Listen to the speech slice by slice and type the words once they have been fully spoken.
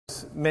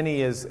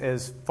many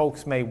as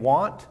folks may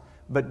want,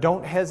 but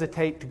don't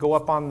hesitate to go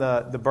up on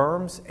the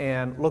berms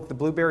and look the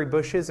blueberry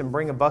bushes and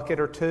bring a bucket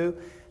or two.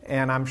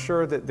 And I'm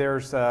sure that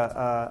there's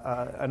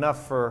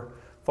enough for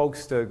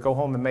folks to go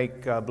home and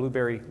make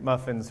blueberry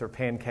muffins or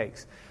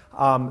pancakes.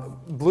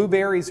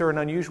 Blueberries are an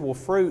unusual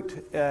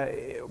fruit.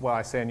 Well,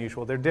 I say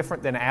unusual. They're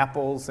different than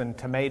apples and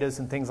tomatoes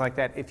and things like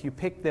that. If you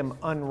pick them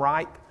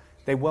unripe,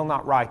 they will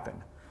not ripen.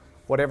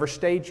 Whatever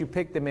stage you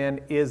pick them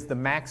in is the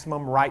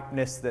maximum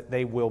ripeness that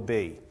they will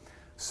be.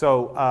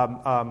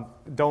 So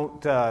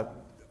don't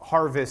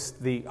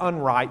harvest the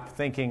unripe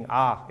thinking,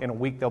 in a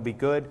week they'll be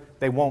good.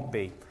 They won't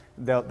be.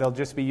 They'll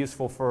just be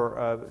useful for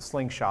a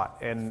slingshot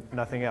and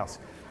nothing else.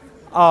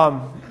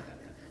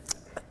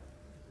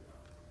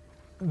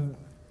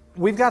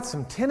 We've got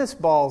some tennis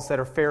balls that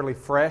are fairly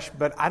fresh,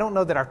 but I don't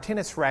know that our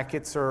tennis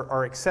rackets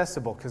are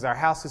accessible because our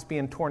house is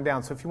being torn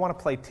down. So if you want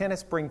to play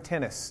tennis, bring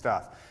tennis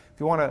stuff. If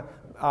you want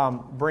to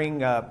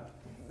bring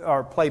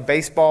or play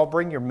baseball,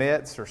 bring your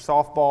mitts, or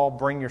softball,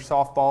 bring your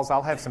softballs.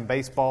 I'll have some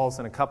baseballs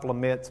and a couple of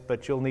mitts,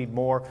 but you'll need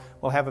more.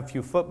 We'll have a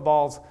few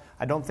footballs.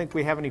 I don't think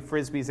we have any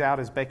Frisbees out,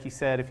 as Becky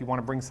said, if you want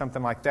to bring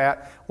something like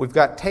that. We've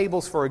got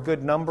tables for a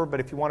good number, but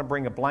if you want to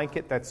bring a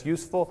blanket, that's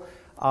useful.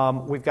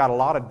 We've got a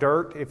lot of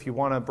dirt if you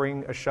want to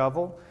bring a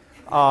shovel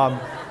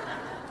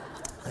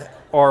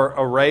or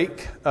a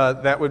rake.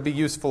 That would be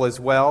useful as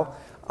well.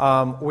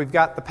 We've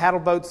got the paddle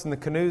boats and the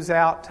canoes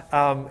out.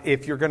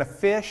 If you're going to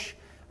fish,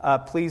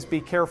 please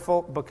be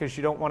careful because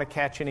you don't want to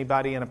catch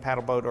anybody in a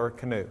paddle boat or a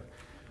canoe.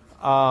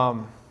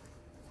 The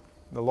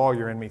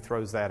lawyer in me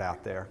throws that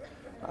out there.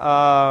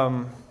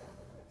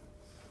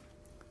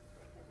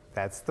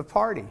 That's the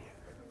party.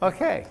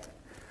 Okay.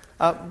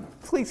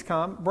 Please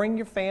come. Bring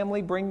your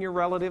family, bring your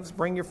relatives,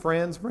 bring your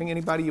friends, bring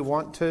anybody you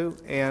want to.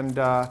 And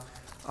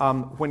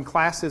when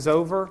class is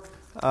over,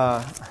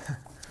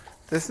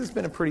 this has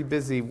been a pretty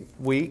busy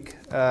week.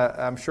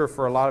 I'm sure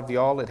for a lot of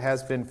y'all it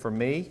has been for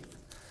me.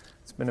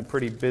 It's been a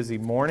pretty busy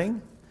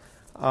morning.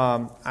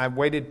 I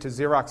waited to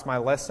Xerox my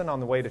lesson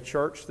on the way to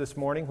church this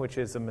morning, which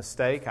is a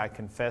mistake. I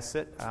confess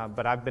it.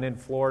 But I've been in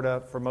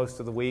Florida for most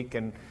of the week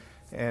and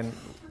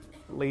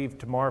leave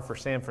tomorrow for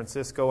San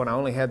Francisco, and I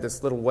only had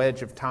this little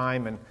wedge of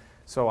time, and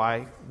so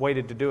I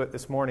waited to do it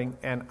this morning,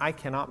 and I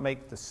cannot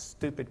make the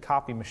stupid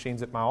copy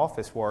machines at my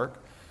office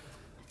work.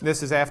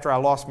 This is after I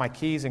lost my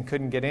keys and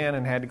couldn't get in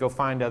and had to go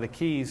find other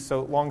keys.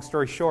 So long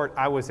story short,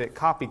 I was at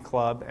Copy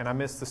Club, and I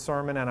missed the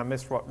sermon, and I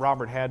missed what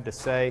Robert had to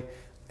say,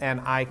 and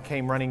I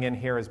came running in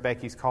here as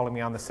Becky's calling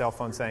me on the cell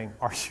phone saying,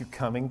 "Are you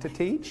coming to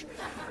teach?"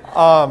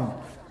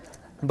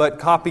 But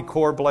Copy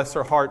Corps, bless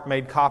her heart,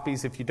 made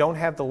copies. If you don't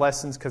have the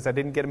lessons, because I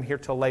didn't get them here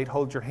till late,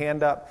 hold your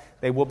hand up.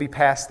 They will be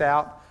passed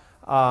out.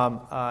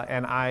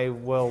 And I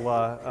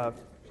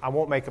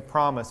won't make a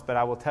promise, but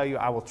I will tell you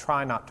I will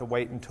try not to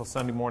wait until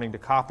Sunday morning to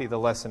copy the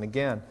lesson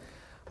again.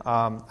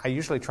 I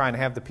usually try and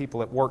have the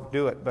people at work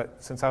do it,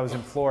 but since I was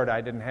in Florida, I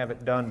didn't have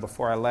it done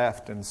before I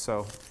left. And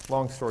so,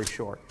 long story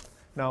short.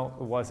 No,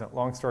 it wasn't.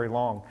 Long story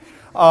long.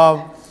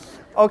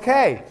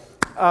 Okay.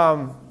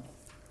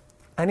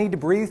 I need to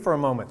breathe for a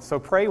moment, so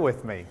pray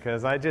with me,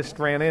 because I just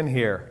ran in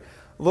here.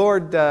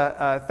 Lord,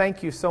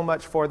 thank you so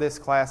much for this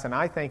class, and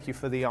I thank you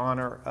for the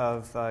honor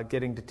of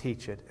getting to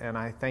teach it. And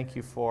I thank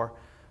you for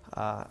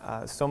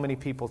so many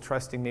people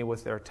trusting me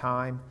with their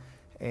time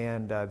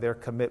and their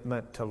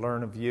commitment to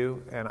learn of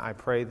you. And I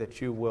pray that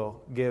you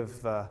will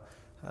give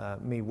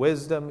me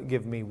wisdom,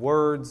 give me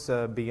words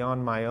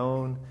beyond my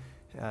own,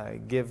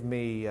 give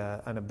me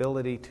an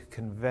ability to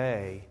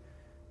convey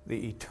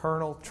the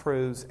eternal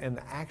truths and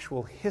the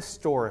actual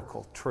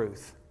historical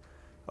truth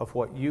of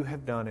what you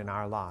have done in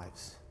our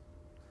lives.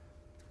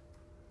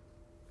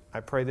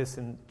 I pray this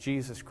in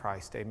Jesus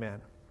Christ.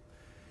 Amen.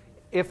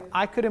 If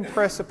I could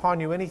impress upon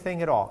you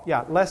anything at all,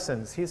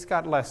 lessons. He's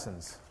got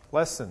lessons.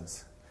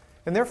 Lessons.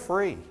 And they're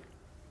free.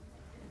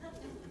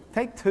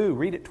 Take 2.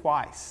 Read it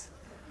twice.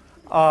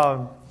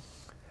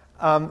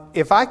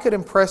 If I could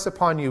impress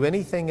upon you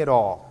anything at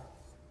all,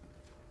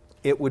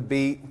 it would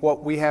be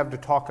what we have to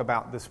talk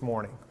about this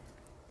morning.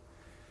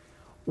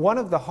 One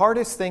of the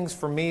hardest things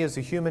for me as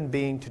a human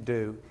being to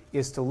do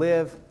is to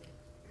live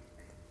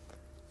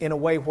in a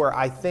way where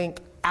I think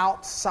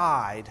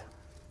outside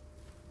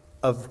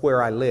of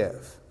where I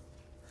live.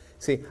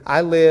 See,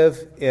 I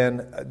live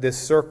in this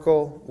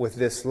circle with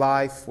this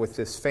life, with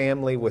this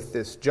family, with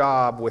this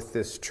job, with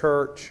this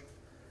church.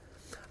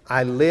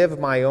 I live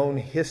my own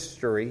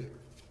history.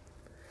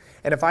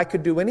 And if I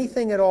could do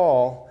anything at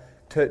all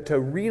to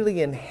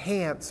really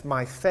enhance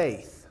my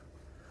faith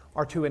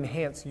or to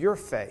enhance your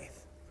faith,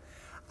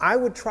 I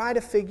would try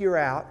to figure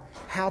out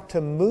how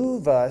to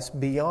move us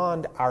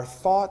beyond our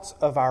thoughts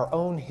of our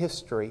own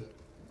history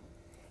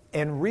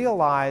and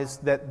realize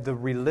that the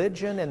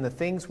religion and the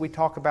things we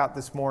talk about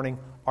this morning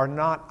are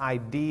not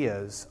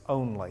ideas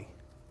only,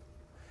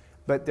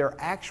 but they're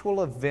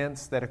actual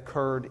events that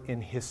occurred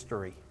in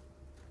history.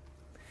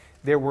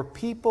 There were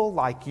people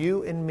like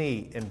you and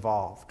me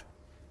involved.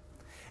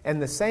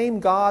 And the same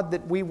God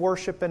that we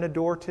worship and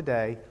adore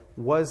today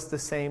was the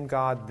same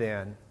God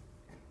then.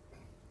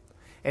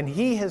 And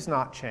He has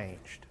not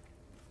changed.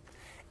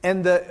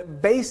 And the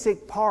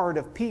basic part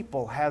of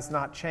people has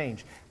not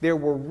changed. There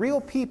were real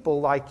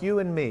people like you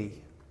and me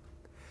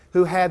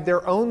who had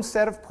their own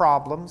set of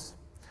problems,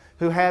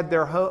 who had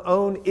their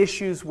own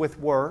issues with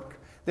work,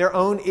 their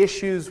own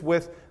issues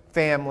with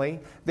family,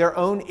 their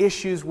own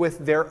issues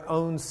with their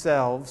own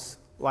selves,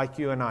 like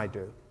you and I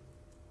do.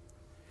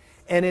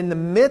 And in the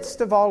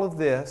midst of all of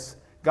this,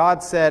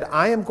 God said,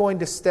 I am going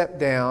to step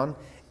down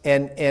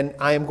and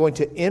I am going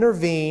to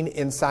intervene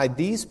inside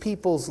these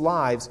people's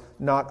lives,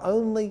 not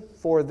only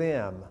for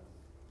them,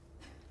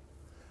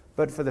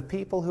 but for the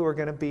people who are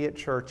going to be at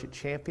church at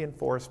Champion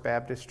Forest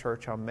Baptist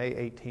Church on May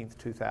 18th,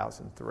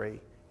 2003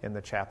 in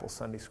the chapel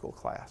Sunday school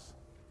class.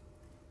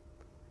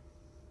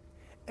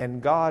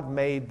 And God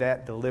made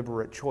that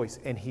deliberate choice,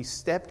 and He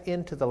stepped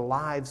into the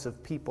lives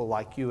of people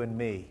like you and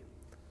me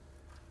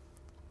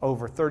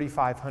over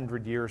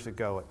 3,500 years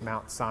ago at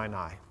Mount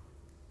Sinai.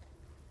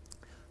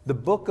 The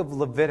book of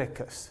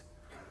Leviticus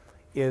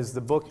is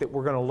the book that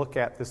we're going to look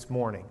at this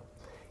morning.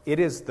 It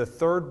is the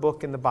third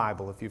book in the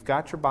Bible. If you've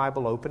got your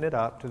Bible, open it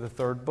up to the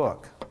third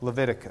book,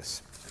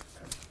 Leviticus.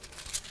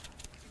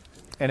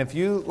 And if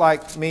you,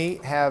 like me,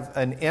 have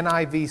an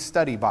NIV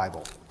study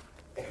Bible,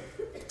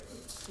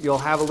 you'll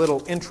have a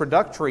little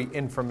introductory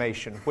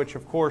information, which,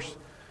 of course,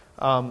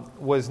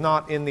 was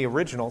not in the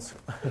originals.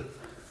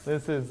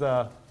 This is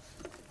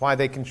why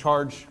they can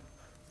charge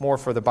more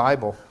for the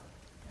Bible,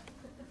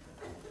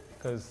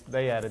 because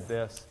they added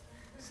this.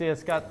 See,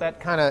 it's got that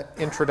kind of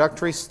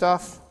introductory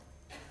stuff.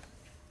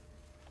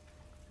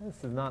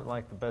 This is not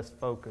like the best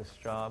focus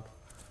job.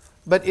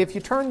 But if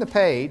you turn the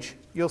page,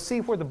 you'll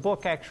see where the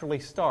book actually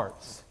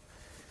starts.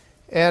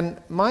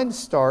 And mine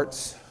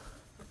starts,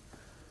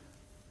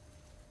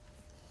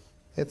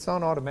 it's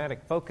on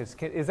automatic focus.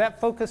 Is that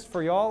focused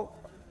for y'all?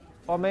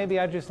 Or maybe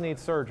I just need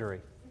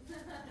surgery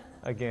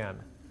again.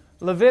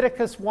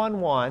 Leviticus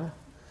 1:1,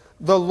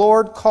 the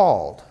Lord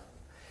called.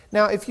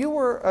 Now, if you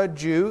were a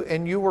Jew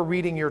and you were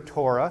reading your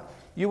Torah,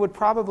 you would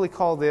probably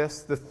call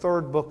this the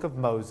third book of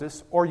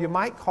Moses, or you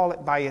might call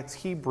it by its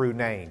Hebrew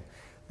name.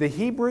 The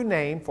Hebrew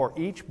name for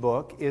each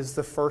book is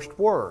the first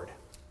word.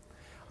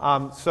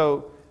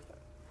 So,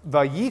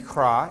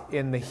 Vayikra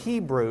in the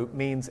Hebrew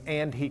means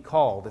 "and he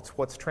called." It's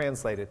what's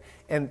translated.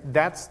 And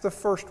that's the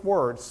first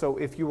word. So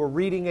if you were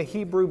reading a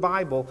Hebrew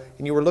Bible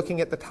and you were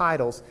looking at the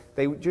titles,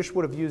 they just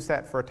would have used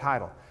that for a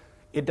title.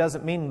 It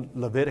doesn't mean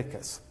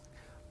Leviticus.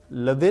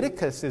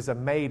 Leviticus is a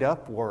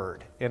made-up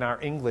word in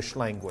our English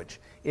language.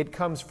 It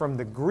comes from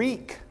the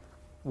Greek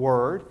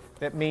word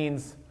that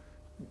means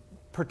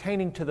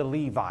pertaining to the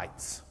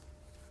Levites.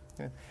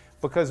 Okay?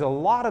 Because a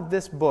lot of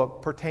this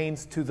book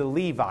pertains to the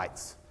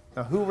Levites.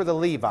 Now, who were the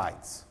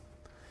Levites?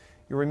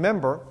 You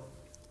remember,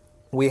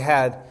 we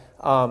had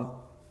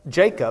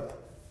Jacob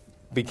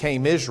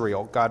became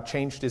Israel. God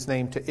changed his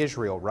name to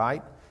Israel,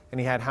 right? And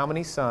he had how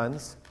many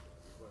sons?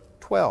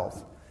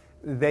 12.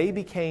 They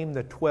became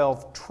the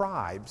 12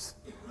 tribes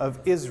of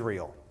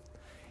Israel.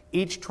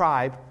 Each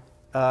tribe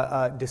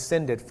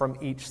descended from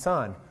each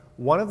son.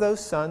 One of those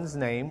sons'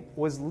 name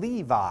was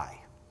Levi.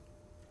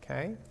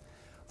 Okay?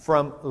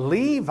 From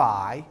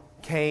Levi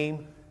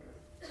came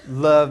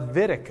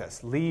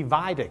Leviticus,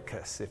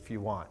 if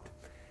you want.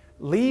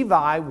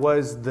 Levi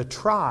was the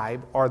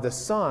tribe or the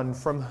son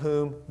from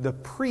whom the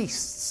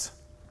priests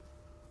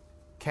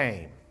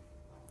came.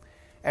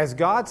 As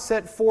God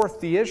set forth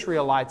the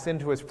Israelites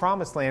into His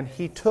promised land,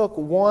 He took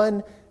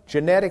one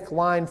genetic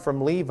line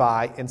from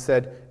Levi and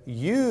said,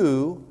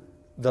 you,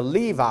 the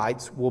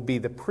Levites, will be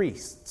the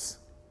priests.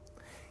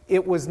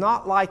 It was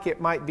not like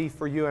it might be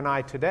for you and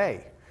I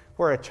today,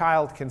 where a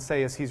child can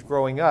say as he's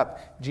growing up,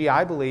 gee,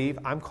 I believe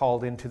I'm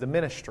called into the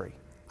ministry.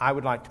 I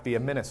would like to be a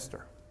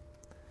minister.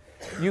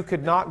 You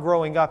could not,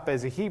 growing up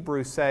as a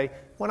Hebrew, say,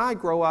 when I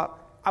grow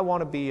up, I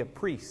want to be a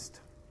priest.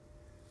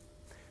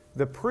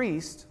 The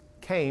priest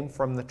came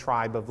from the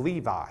tribe of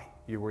Levi.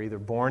 You were either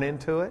born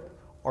into it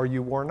or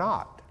you were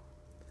not.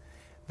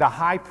 The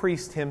high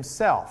priest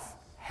himself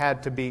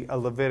had to be a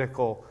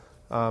Levitical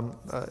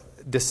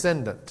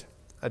descendant.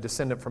 A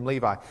descendant from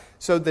Levi.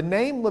 So the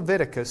name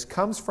Leviticus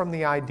comes from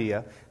the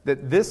idea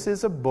that this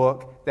is a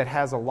book that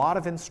has a lot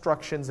of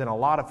instructions and a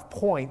lot of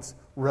points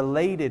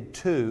related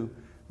to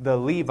the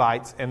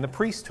Levites and the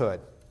priesthood.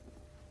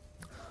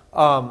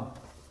 Third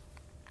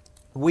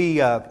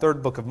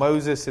book of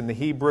Moses in the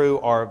Hebrew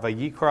are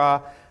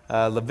Vayikra,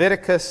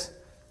 Leviticus,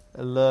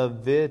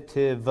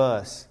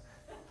 Levitivus.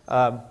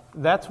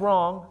 That's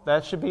wrong.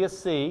 That should be a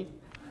C.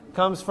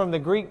 Comes from the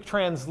Greek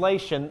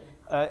translation.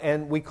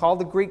 And we call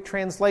the Greek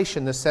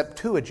translation the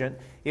Septuagint.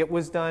 It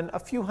was done a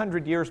few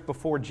hundred years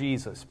before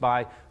Jesus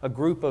by a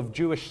group of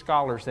Jewish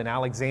scholars in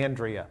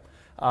Alexandria,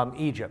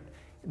 Egypt.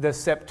 The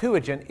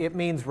Septuagint, it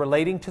means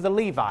relating to the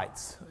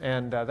Levites.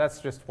 And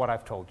that's just what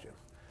I've told you.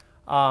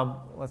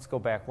 Let's go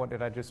back. What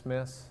did I just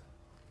miss?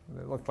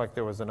 It looked like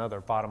there was another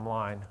bottom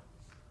line.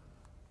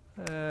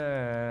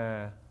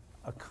 This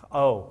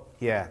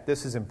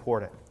is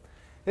important.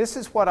 This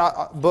is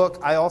what book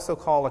I also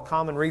call a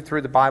common read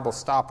through the Bible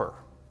stopper.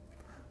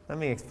 Let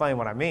me explain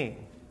what I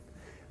mean.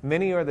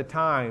 many are the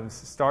times,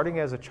 starting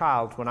as a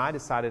child, when I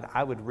decided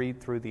I would read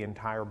through the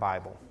entire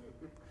Bible.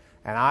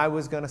 And I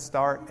was going to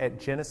start at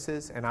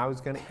Genesis and I was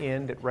going to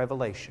end at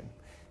Revelation.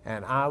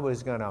 And I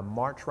was going to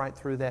march right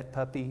through that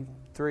puppy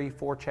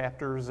 3-4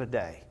 chapters a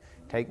day.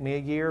 Take me a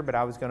year, but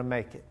I was going to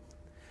make it.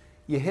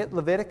 You hit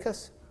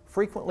Leviticus,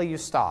 frequently you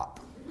stop.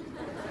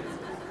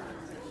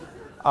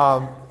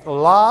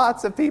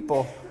 Lots of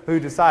people who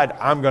decide,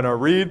 I'm going to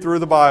read through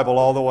the Bible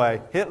all the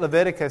way, hit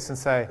Leviticus and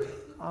say,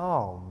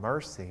 oh,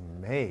 mercy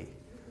me.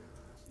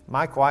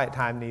 My quiet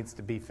time needs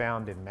to be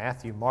found in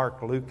Matthew,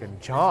 Mark, Luke, and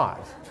John.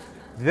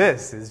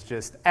 This is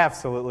just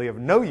absolutely of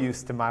no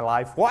use to my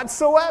life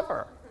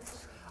whatsoever.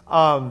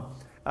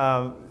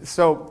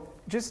 So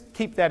just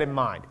keep that in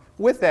mind.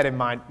 With that in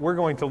mind, we're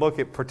going to look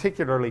at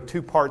particularly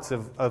 2 parts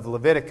of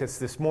Leviticus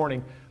this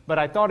morning, but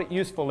I thought it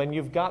useful, and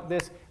you've got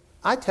this.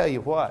 I tell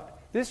you what,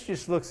 this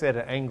just looks at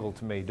an angle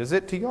to me. Does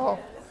it to y'all?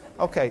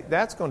 Okay,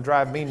 that's going to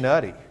drive me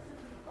nutty.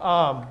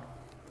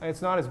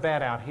 It's not as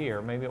bad out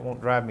here. Maybe it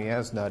won't drive me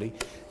as nutty.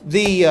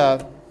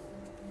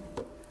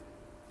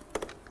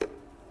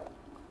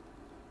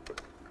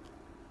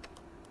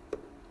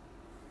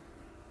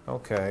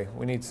 Okay,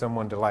 we need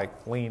someone to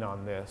lean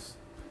on this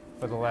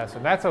for the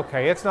lesson. That's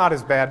okay. It's not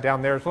as bad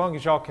down there as long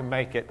as y'all can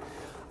make it.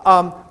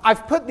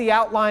 I've put the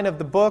outline of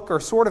the book, or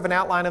sort of an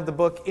outline of the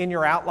book, in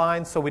your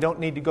outline, so we don't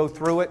need to go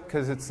through it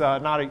because it's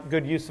not a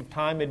good use of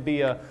time. It'd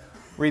be a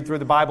read through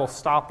the Bible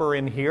stopper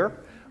in here.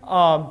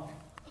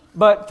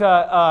 But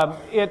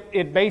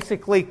it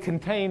basically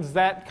contains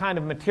that kind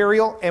of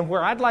material. And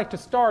where I'd like to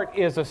start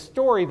is a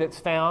story that's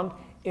found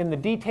in the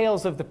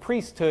Details of the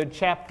Priesthood,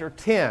 chapter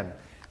 10.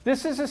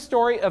 This is a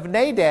story of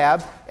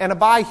Nadab and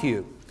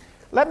Abihu.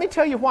 Let me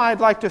tell you why I'd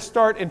like to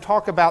start and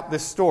talk about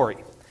this story.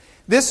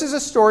 This is a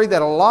story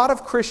that a lot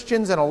of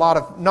Christians and a lot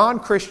of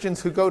non-Christians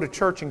who go to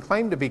church and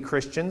claim to be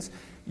Christians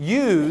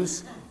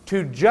use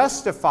to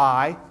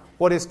justify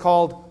what is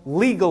called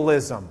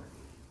legalism.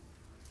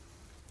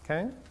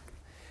 Okay?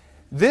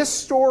 This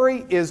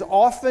story is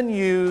often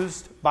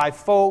used by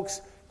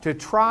folks to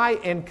try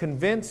and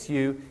convince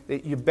you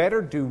that you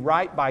better do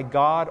right by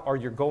God or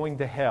you're going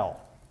to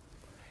hell.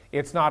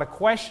 It's not a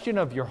question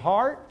of your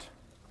heart.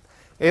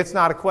 It's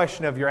not a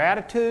question of your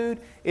attitude.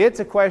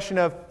 It's a question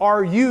of,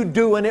 are you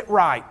doing it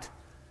right?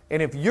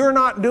 And if you're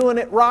not doing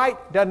it right,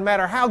 doesn't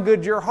matter how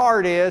good your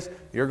heart is,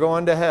 you're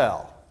going to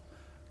hell.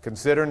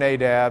 Consider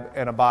Nadab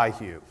and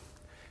Abihu.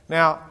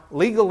 Now,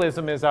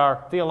 legalism is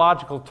our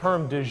theological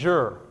term du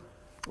jour.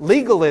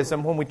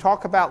 Legalism, when we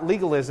talk about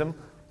legalism,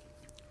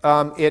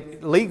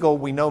 legal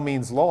we know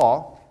means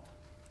law.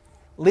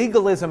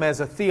 Legalism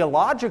as a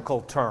theological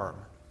term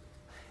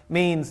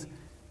means,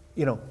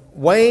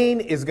 Wayne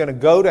is going to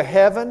go to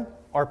heaven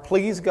or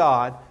please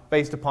God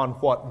based upon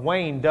what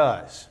Wayne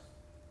does.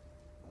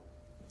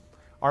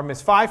 Or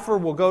Miss Pfeiffer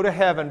will go to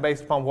heaven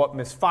based upon what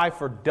Miss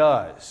Pfeiffer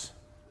does.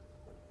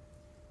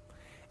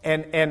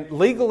 And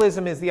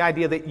legalism is the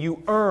idea that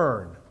you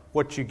earn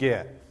what you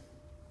get.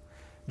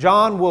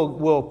 John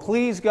will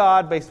please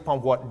God based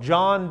upon what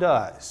John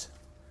does.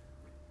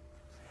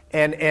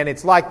 And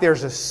it's like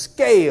there's a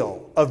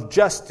scale of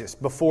justice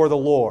before the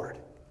Lord.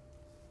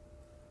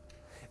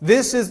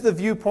 This is the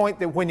viewpoint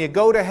that when you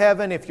go to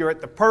heaven, if you're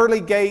at the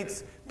pearly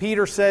gates,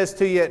 Peter says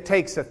to you, it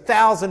takes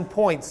 1,000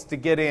 points to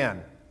get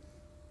in.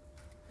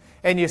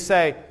 And you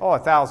say,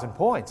 1,000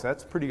 points,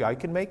 that's pretty, I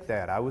can make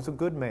that. I was a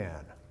good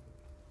man.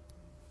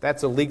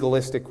 That's a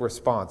legalistic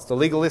response. The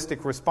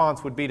legalistic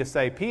response would be to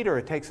say, Peter,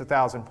 it takes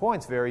 1,000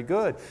 points, very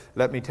good.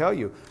 Let me tell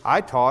you,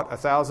 I taught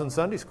 1,000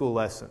 Sunday school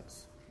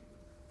lessons.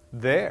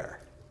 There.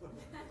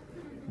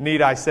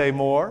 Need I say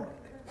more?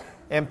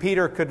 And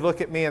Peter could look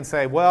at me and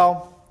say,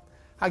 well,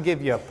 I'll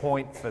give you a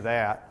point for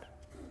that.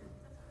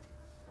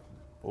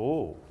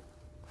 Oh,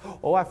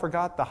 I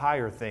forgot the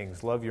higher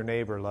things. Love your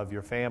neighbor, love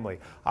your family.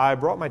 I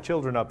brought my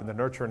children up in the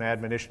nurture and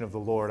admonition of the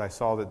Lord. I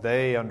saw that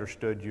they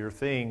understood your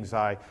things.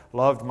 I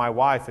loved my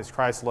wife as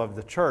Christ loved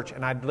the church.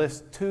 And I'd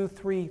list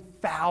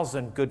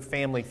 2,000-3,000 good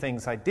family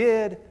things I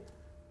did.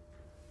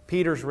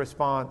 Peter's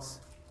response,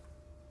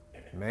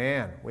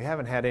 man, we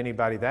haven't had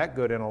anybody that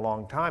good in a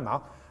long time.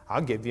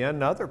 I'll give you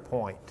another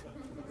point.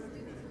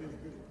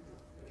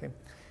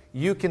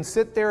 You can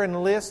sit there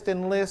and list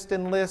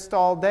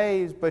all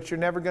days, but you're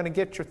never going to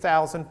get your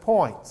 1,000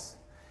 points.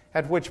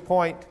 At which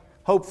point,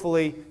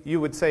 hopefully, you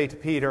would say to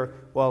Peter,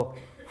 well,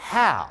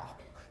 how?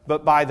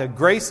 But by the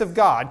grace of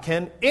God,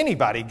 can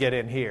anybody get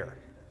in here?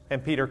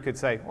 And Peter could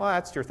say, well,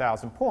 that's your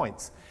 1,000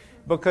 points.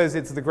 Because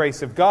it's the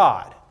grace of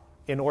God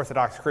in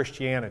Orthodox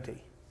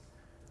Christianity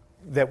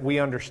that we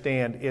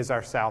understand is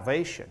our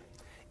salvation.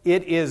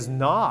 It is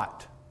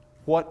not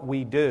what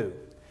we do.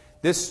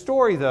 This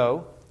story,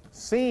 though,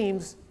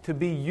 seems to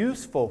be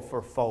useful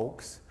for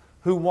folks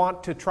who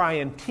want to try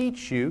and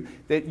teach you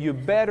that you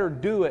better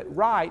do it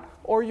right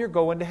or you're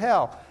going to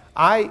hell.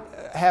 I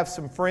have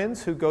some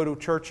friends who go to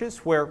churches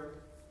where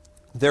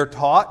they're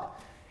taught,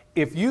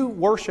 if you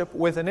worship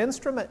with an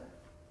instrument,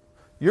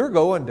 you're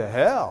going to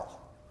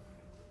hell.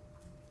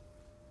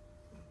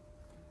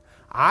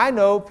 I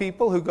know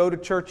people who go to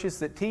churches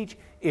that teach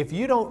if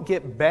you don't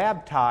get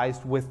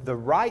baptized with the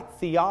right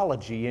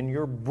theology in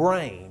your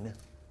brain,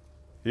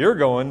 you're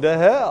going to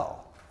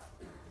hell.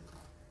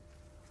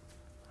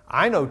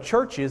 I know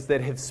churches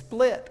that have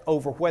split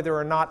over whether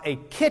or not a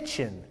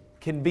kitchen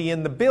can be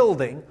in the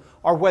building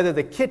or whether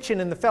the kitchen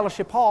and the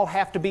fellowship hall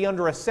have to be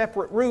under a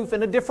separate roof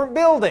in a different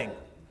building,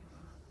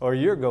 or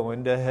you're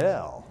going to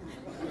hell.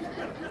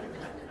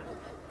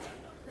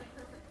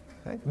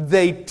 Okay?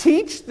 They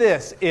teach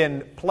this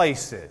in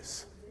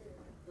places.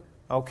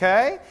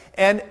 Okay?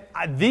 And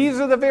these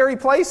are the very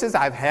places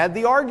I've had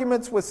the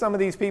arguments with some of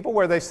these people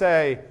where I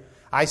say,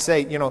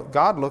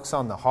 God looks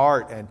on the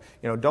heart, and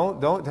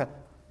don't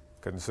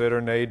consider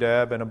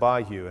Nadab and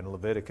Abihu in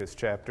Leviticus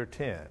chapter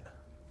 10.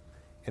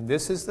 And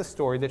this is the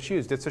story that's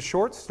used. It's a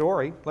short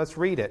story. Let's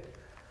read it.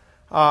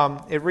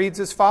 It reads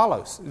as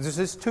follows. This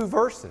is 2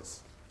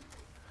 verses.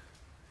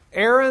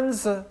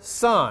 Aaron's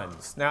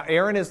sons. Now,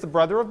 Aaron is the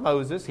brother of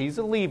Moses. He's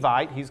a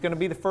Levite. He's going to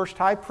be the first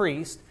high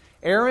priest.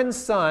 Aaron's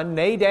son,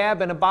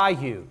 Nadab and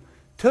Abihu,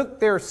 took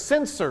their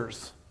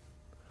censers,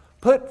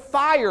 put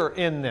fire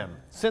in them.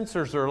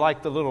 Censers are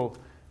like the little,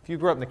 if you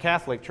grew up in the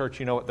Catholic Church,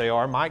 you know what they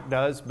are. Mike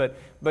does. But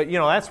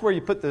that's where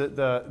you put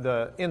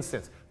the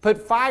incense.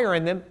 Put fire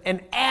in them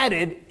and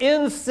added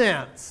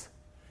incense.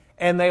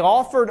 And they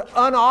offered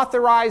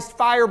unauthorized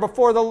fire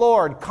before the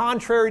Lord,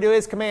 contrary to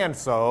His command.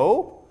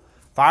 So,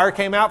 fire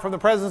came out from the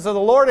presence of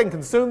the Lord and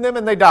consumed them,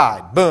 and they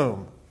died.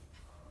 Boom.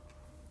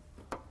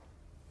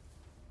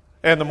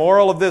 And the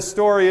moral of this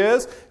story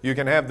is, you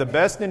can have the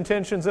best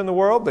intentions in the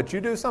world, but you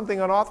do something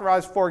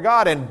unauthorized before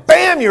God, and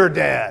bam, you're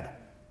dead.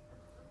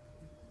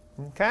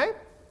 Okay?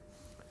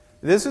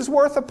 This is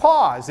worth a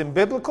pause. In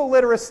biblical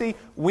literacy,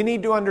 we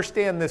need to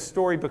understand this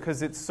story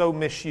because it's so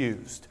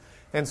misused.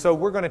 And so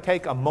we're going to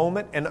take a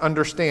moment and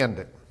understand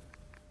it.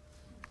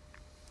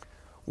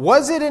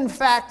 Was it in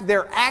fact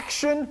their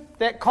action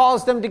that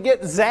caused them to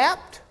get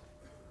zapped?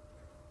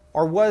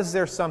 Or was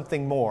there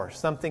something more,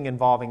 something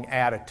involving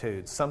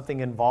attitude,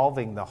 something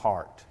involving the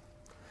heart?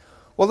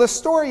 Well, the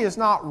story is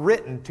not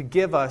written to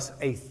give us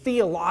a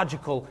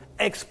theological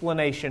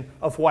explanation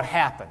of what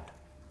happened.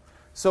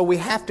 So we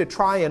have to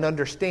try and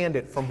understand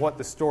it from what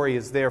the story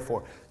is there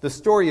for. The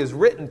story is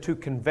written to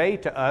convey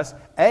to us,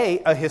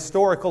 a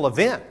historical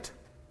event.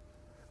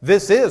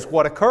 This is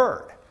what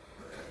occurred.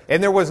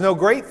 And there was no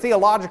great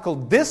theological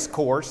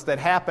discourse that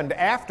happened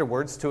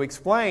afterwards to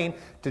explain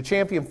to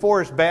Champion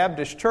Forest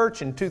Baptist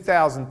Church in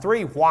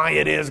 2003 why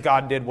it is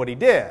God did what He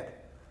did.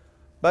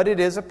 But it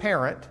is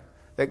apparent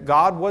that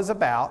God was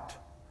about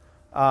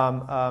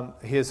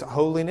His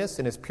holiness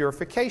and His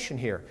purification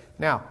here.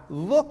 Now,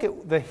 look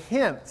at the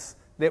hints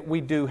that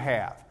we do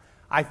have.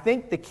 I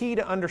think the key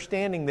to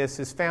understanding this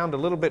is found a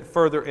little bit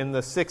further in the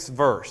 6th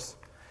verse.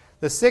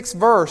 The 6th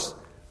verse,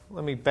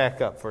 let me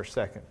back up for a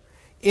second.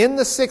 In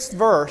the 6th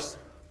verse,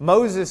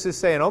 Moses is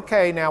saying,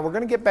 okay, now we're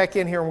going to get back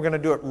in here and we're going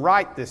to do it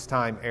right this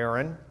time,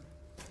 Aaron.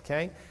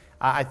 Okay?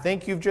 I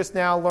think you've just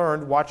now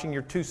learned, watching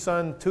your 2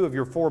 of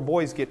your 4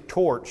 boys get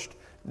torched,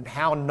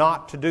 how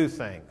not to do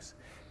things.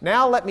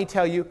 Now let me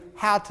tell you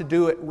how to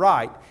do it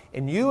right.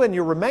 And you and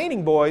your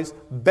remaining boys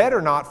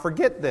better not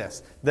forget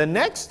this. The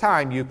next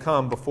time you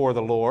come before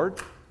the Lord,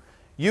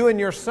 you and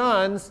your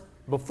sons,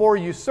 before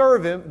you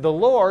serve Him, the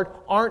Lord,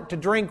 aren't to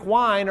drink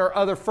wine or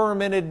other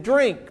fermented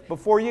drink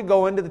before you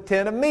go into the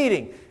tent of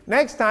meeting.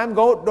 Next time,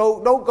 don't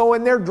go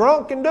in there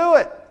drunk and do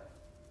it.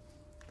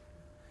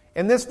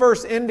 And this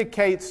verse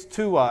indicates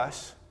to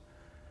us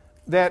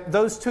that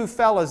those 2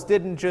 fellas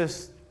didn't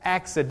just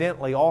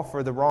accidentally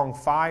offer the wrong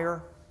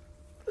fire,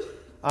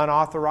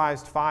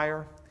 unauthorized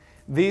fire.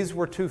 These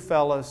were 2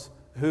 fellas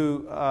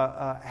who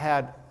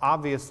had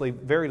obviously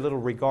very little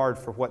regard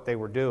for what they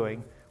were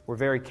doing, were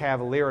very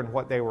cavalier in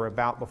what they were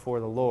about before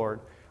the Lord,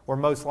 were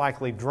most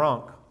likely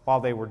drunk while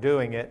they were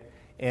doing it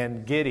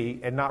and giddy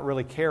and not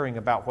really caring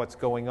about what's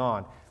going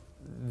on.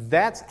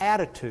 That's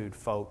attitude,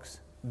 folks.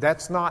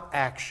 That's not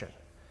action.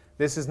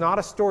 This is not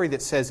a story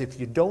that says if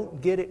you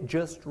don't get it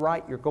just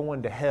right, you're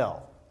going to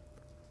hell.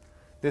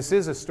 This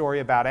is a story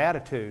about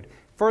attitude.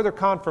 Further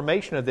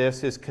confirmation of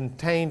this is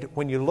contained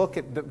when you look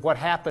at what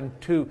happened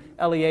to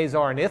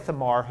Eleazar and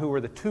Ithamar, who were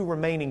the 2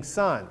 remaining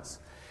sons.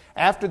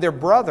 After their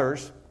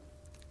brothers,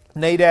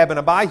 Nadab and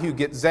Abihu,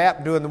 get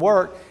zapped doing the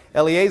work,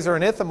 Eleazar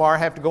and Ithamar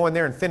have to go in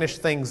there and finish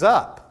things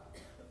up.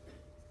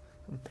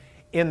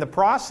 In the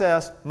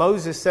process,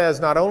 Moses says,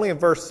 not only in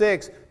verse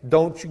 6,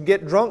 don't you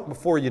get drunk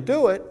before you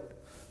do it,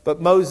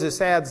 but Moses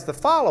adds the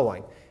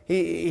following.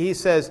 He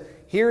says,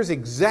 here's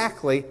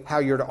exactly how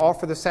you're to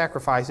offer the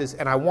sacrifices,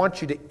 and I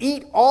want you to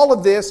eat all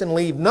of this and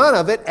leave none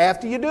of it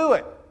after you do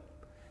it.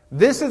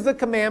 This is the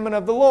commandment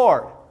of the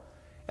Lord.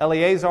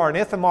 Eleazar and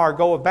Ithamar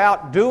go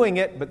about doing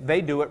it, but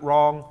they do it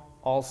wrong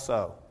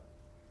also.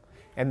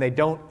 And they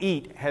don't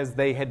eat as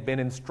they had been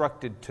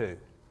instructed to.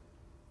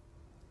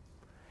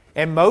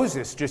 And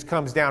Moses just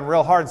comes down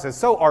real hard and says,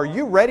 so are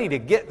you ready to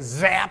get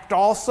zapped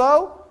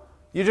also?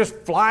 You just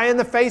fly in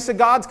the face of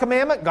God's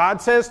commandment?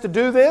 God says to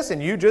do this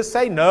and you just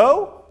say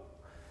no?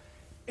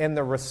 And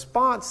the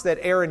response that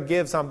Aaron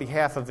gives on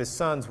behalf of his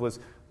sons was,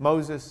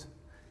 Moses,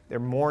 they're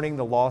mourning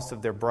the loss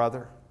of their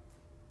brother.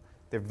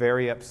 They're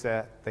very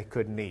upset. They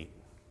couldn't eat.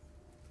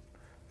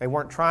 They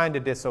weren't trying to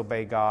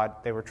disobey God.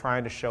 They were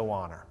trying to show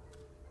honor.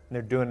 And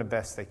they're doing the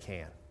best they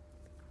can.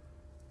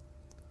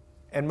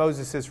 And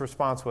Moses'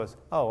 response was,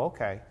 oh,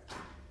 okay.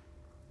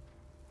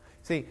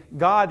 See,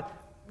 God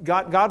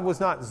was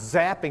not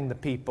zapping the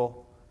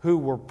people who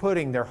were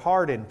putting their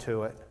heart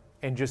into it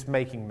and just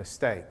making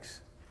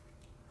mistakes.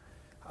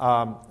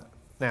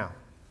 Now,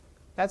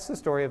 that's the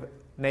story of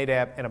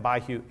Nadab and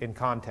Abihu in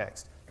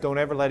context. Don't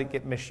ever let it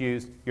get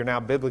misused. You're now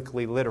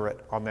biblically literate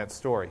on that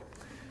story.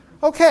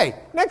 Okay,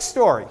 next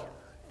story.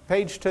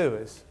 Page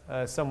 2,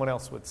 as someone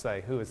else would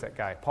say. Who is that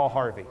guy? Paul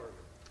Harvey.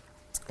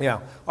 Yeah.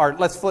 All right,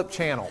 let's flip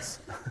channels.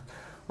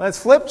 Let's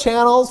flip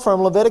channels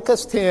from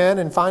Leviticus 10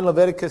 and find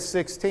Leviticus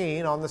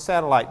 16 on the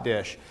satellite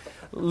dish.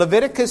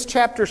 Leviticus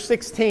chapter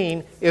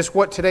 16 is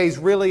what today's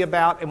really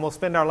about, and we'll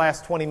spend our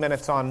last 20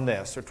 minutes on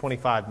this, or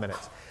 25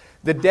 minutes.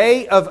 The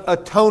Day of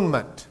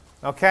Atonement,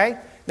 okay?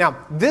 Now,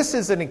 this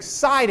is an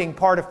exciting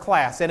part of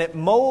class, and it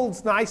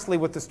molds nicely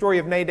with the story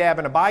of Nadab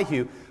and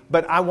Abihu,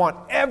 but I want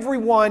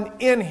everyone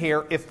in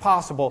here, if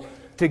possible,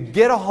 to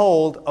get a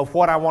hold of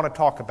what I want to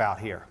talk about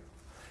here.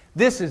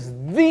 This is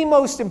the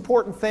most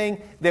important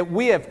thing that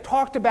we have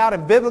talked about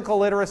in biblical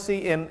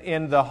literacy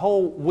in the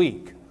whole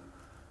week.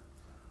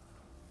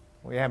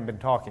 We haven't been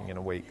talking in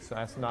a week, so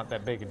that's not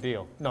that big a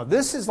deal. No,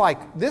 this is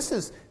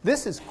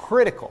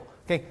critical.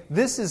 Okay,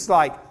 this is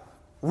like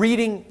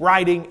reading,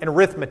 writing, and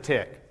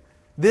arithmetic.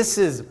 This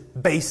is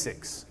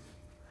basics.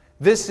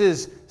 This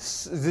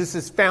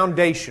is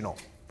foundational.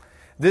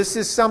 This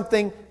is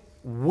something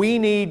we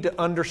need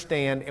to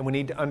understand, and we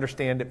need to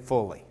understand it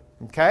fully.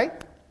 Okay?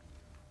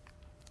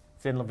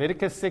 It's in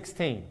Leviticus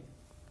 16.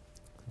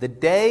 The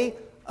Day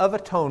of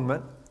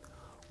Atonement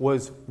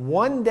was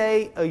one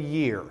day a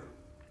year.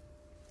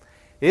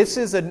 This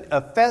is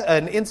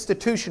an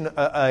institution,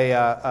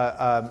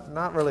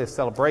 not really a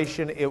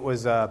celebration. It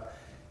was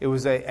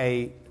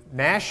a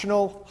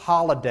national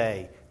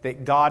holiday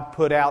that God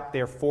put out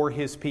there for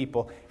His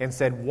people and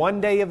said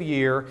one day of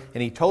year,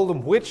 and He told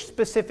them which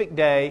specific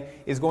day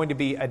is going to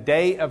be a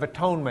day of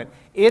atonement.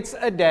 It's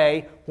a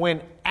day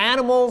when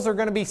animals are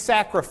going to be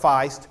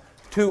sacrificed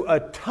to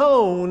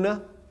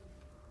atone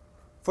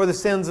for the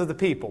sins of the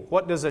people.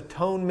 What does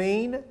atone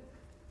mean?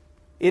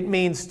 It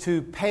means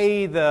to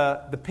pay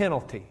the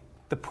penalty,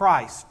 the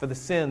price for the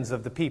sins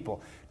of the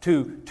people.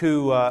 To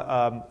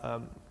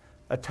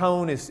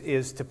atone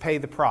is to pay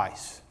the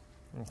price.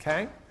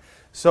 Okay?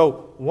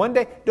 So one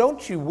day,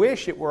 don't you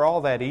wish it were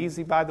all that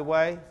easy, by the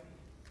way?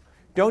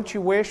 Don't you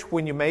wish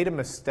when you made a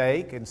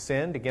mistake and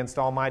sinned against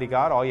Almighty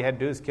God, all you had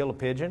to do is kill a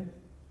pigeon?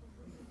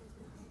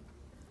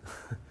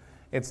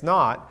 It's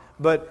not.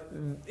 But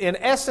in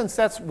essence,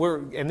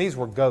 and these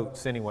were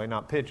goats anyway,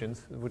 not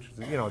pigeons, which,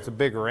 it's a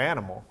bigger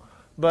animal.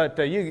 But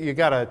you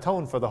got to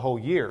atone for the whole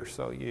year,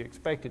 so you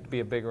expect it to be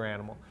a bigger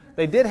animal.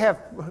 They did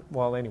have,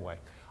 anyway.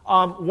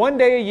 One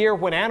day a year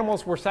when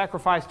animals were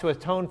sacrificed to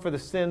atone for the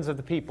sins of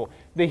the people.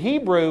 The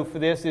Hebrew for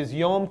this is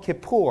Yom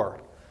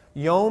Kippur.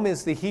 Yom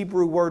is the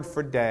Hebrew word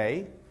for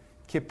day,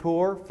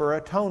 Kippur for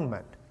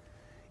atonement.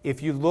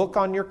 If you look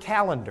on your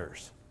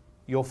calendars,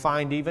 you'll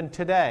find even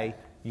today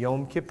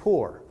Yom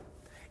Kippur.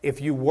 If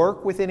you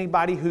work with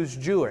anybody who's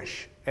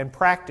Jewish and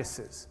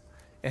practices,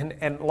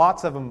 and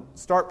lots of them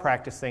start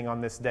practicing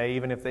on this day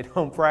even if they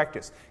don't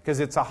practice, because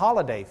it's a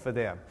holiday for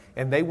them,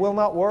 and they will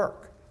not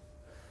work.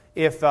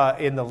 If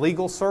in the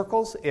legal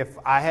circles, if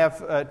I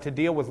have to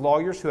deal with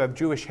lawyers who have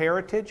Jewish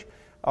heritage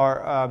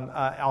or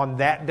on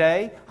that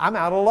day, I'm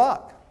out of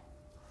luck.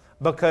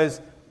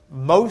 Because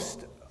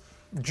most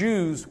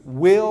Jews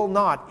will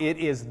not. It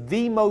is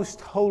the most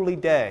holy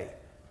day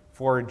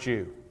for a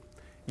Jew.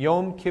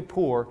 Yom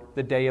Kippur,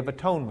 the Day of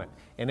Atonement.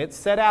 And it's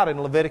set out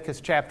in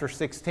Leviticus chapter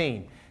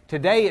 16.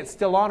 Today it's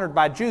still honored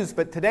by Jews,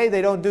 but today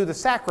they don't do the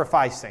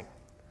sacrificing.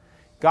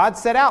 God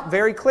set out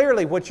very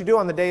clearly what you do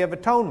on the Day of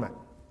Atonement.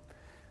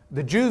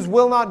 The Jews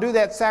will not do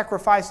that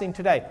sacrificing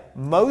today.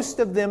 Most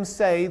of them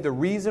say the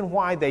reason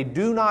why they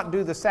do not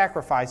do the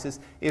sacrifices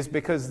is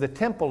because the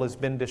temple has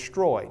been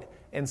destroyed.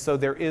 And so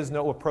there is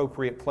no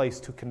appropriate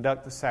place to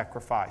conduct the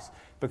sacrifice,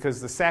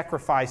 because the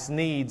sacrifice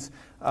needs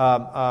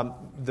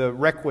the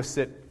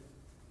requisite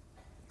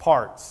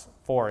parts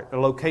for it, the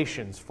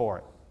locations for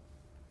it.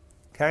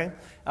 Okay?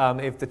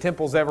 If the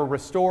temple's ever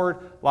restored,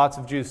 lots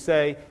of Jews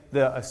say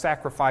the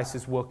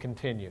sacrifices will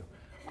continue.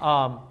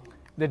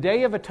 The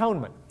Day of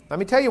Atonement. Let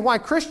me tell you why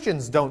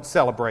Christians don't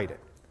celebrate it.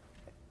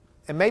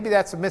 And maybe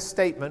that's a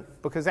misstatement,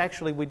 because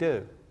actually we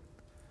do.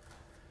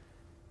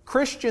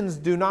 Christians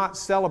do not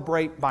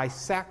celebrate by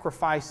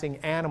sacrificing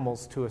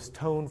animals to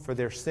atone for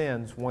their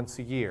sins once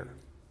a year.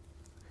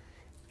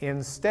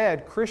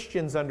 Instead,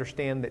 Christians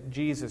understand that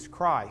Jesus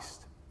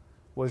Christ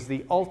was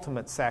the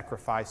ultimate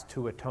sacrifice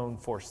to atone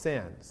for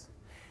sins.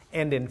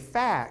 And in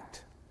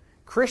fact,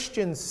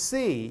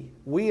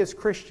 we as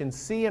Christians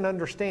see and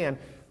understand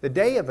the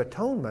Day of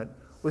Atonement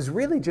was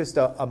really just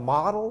a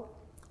model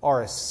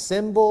or a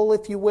symbol,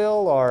 if you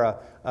will, or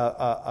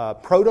a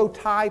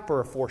prototype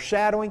or a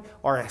foreshadowing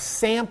or a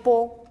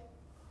sample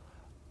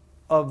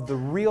of the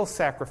real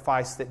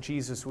sacrifice that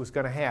Jesus was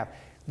going to have.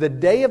 The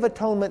Day of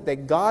Atonement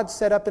that God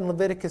set up in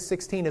Leviticus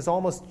 16 is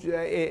almost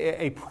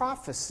a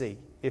prophecy,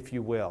 if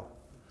you will,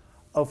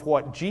 of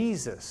what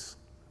Jesus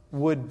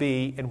would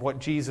be and what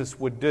Jesus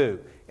would do.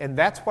 And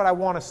that's what I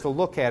want us to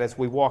look at as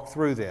we walk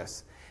through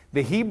this.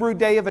 The Hebrew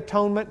Day of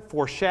Atonement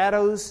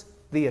foreshadows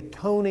the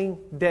atoning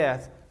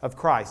death of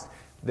Christ.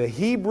 The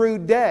Hebrew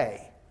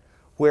day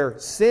where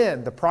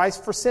sin, the price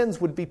for sins,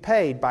 would be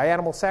paid by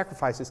animal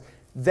sacrifices,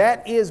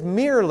 that is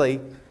merely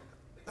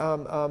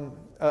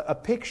a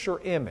picture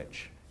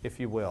image, if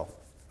you will,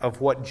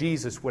 of what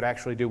Jesus would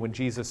actually do when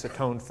Jesus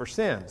atoned for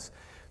sins.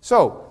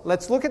 So,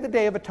 let's look at the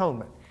Day of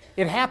Atonement.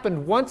 It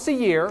happened once a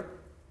year,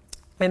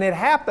 and it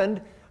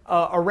happened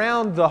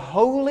around the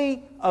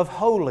Holy of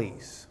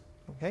Holies.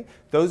 Okay?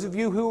 Those of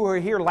you who were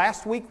here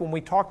last week when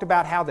we talked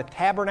about how the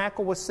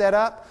tabernacle was set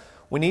up,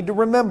 we need to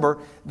remember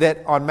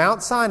that on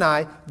Mount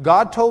Sinai,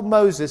 God told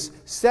Moses,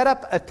 set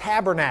up a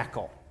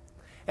tabernacle.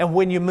 And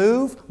when you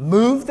move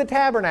the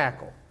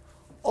tabernacle.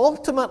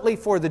 Ultimately,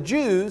 for the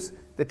Jews,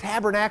 the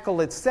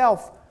tabernacle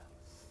itself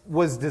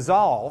was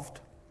dissolved,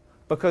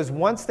 because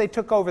once they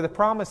took over the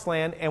Promised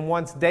Land, and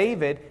once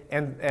David,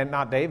 and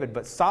not David,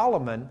 but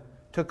Solomon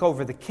took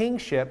over the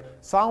kingship,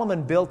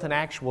 Solomon built an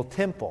actual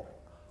temple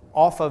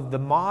off of the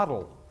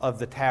model of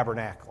the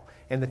tabernacle.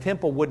 And the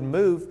temple wouldn't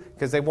move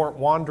because they weren't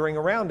wandering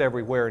around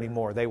everywhere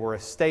anymore. They were a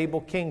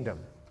stable kingdom.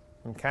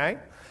 Okay?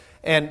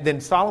 And then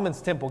Solomon's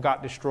temple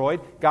got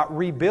destroyed, got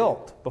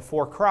rebuilt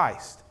before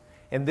Christ.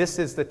 And this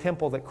is the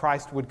temple that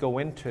Christ would go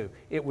into.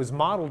 It was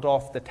modeled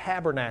off the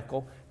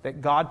tabernacle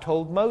that God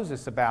told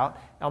Moses about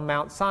on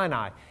Mount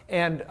Sinai.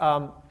 And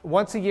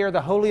once a year,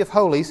 the Holy of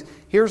Holies,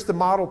 here's the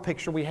model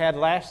picture we had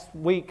last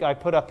week I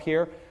put up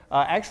here,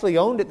 actually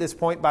owned at this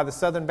point by the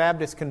Southern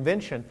Baptist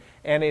Convention.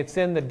 And it's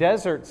in the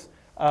deserts,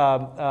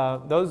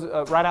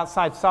 right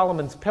outside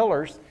Solomon's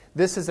Pillars.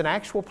 This is an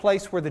actual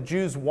place where the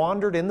Jews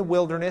wandered in the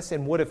wilderness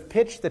and would have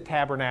pitched the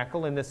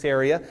tabernacle in this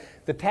area.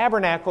 The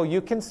tabernacle, you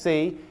can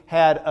see,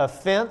 had a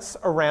fence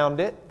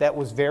around it that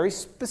was very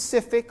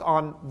specific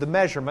on the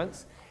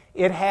measurements.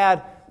 It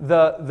had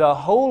the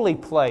holy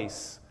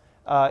place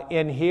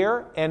in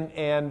here,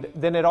 and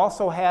then it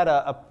also had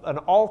an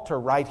altar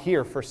right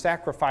here for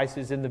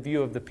sacrifices in the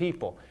view of the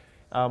people.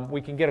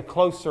 We can get a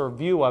closer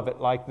view of it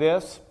like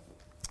this.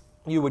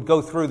 You would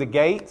go through the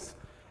gates,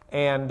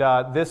 and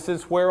this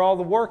is where all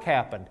the work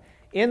happened.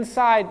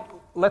 Inside,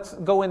 let's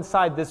go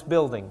inside this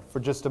building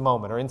for just a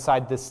moment, or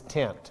inside this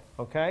tent,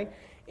 okay?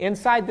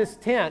 Inside this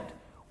tent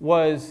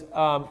was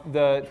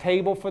the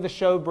table for the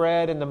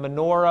showbread and the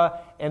menorah,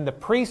 and the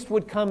priest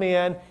would come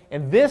in,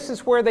 and this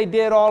is where they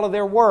did all of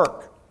their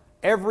work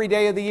every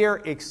day of the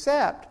year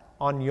except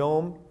on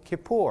Yom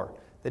Kippur,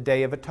 the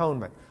Day of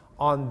Atonement.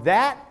 On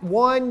that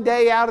one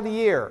day out of the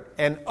year,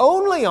 and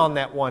only on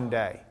that one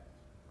day,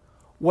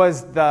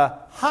 was the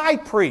high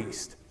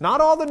priest,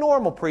 not all the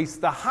normal priests,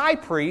 the high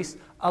priest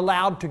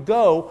allowed to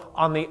go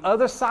on the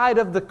other side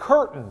of the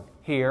curtain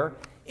here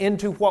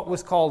into what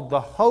was called the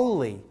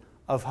Holy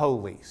of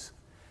Holies.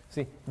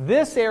 See,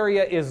 this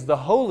area is the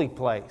holy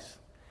place,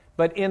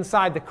 but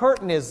inside the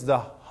curtain is the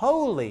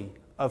Holy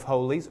of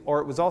Holies,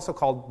 or it was also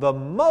called the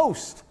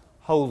Most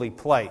Holy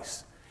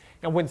Place.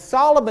 And when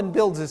Solomon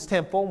builds his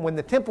temple, when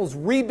the temple's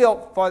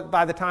rebuilt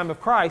by the time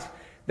of Christ,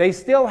 they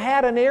still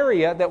had an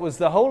area that was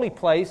the holy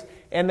place,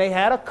 and they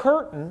had a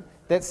curtain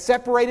that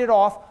separated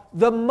off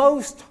the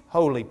most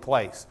holy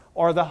place,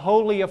 or the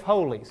Holy of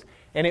Holies.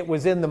 And it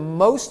was in the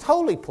most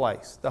holy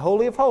place, the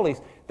Holy of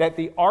Holies, that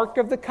the Ark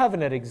of the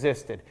Covenant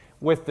existed,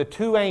 with the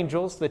two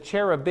angels, the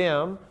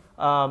cherubim,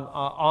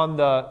 on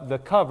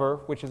the cover,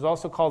 which is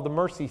also called the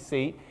mercy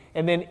seat.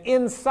 And then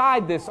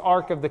inside this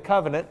Ark of the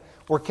Covenant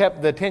were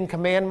kept the Ten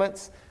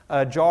Commandments,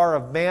 a jar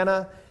of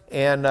manna,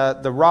 and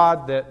the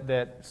rod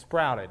that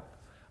sprouted.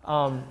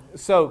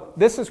 So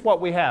this is what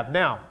we have.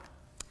 Now,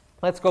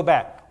 let's go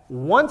back.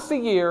 Once a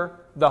year,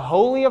 the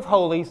Holy of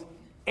Holies,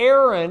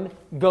 Aaron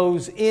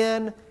goes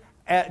in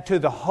to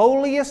the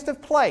holiest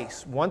of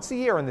place once a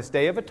year on this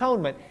Day of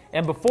Atonement.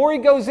 And before he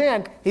goes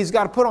in, he's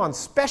got to put on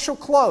special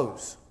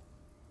clothes.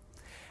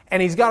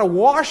 And he's got to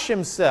wash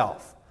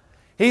himself.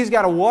 He's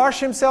got to wash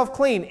himself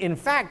clean. In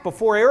fact,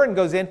 before Aaron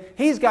goes in,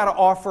 he's got to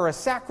offer a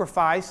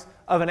sacrifice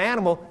of an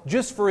animal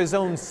just for his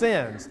own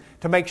sins,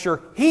 to make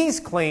sure he's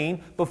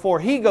clean before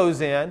he goes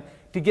in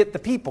to get the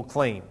people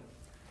clean.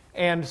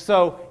 And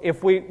so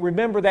if we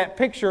remember that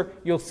picture,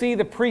 you'll see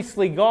the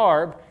priestly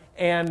garb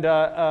and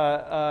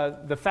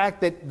the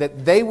fact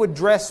that they would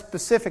dress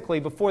specifically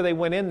before they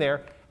went in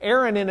there.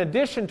 Aaron, in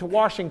addition to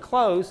washing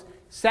clothes,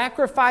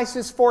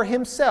 sacrifices for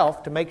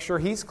himself to make sure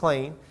he's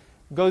clean,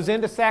 goes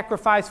in to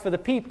sacrifice for the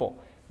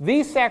people.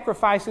 These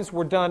sacrifices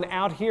were done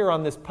out here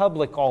on this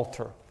public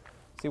altar.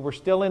 See, we're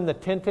still in the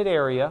tented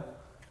area.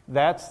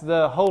 That's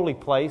the holy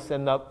place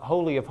and the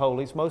Holy of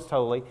Holies, most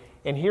holy.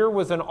 And here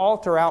was an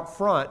altar out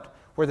front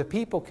where the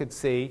people could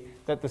see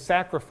that the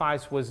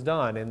sacrifice was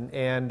done.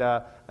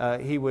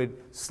 And he would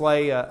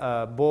slay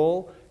a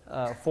bull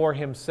for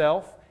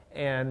himself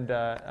and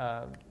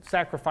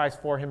sacrifice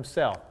for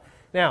himself.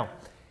 Now,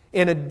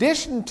 in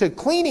addition to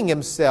cleaning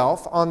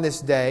himself on this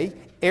day,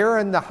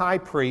 Aaron the high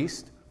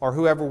priest, or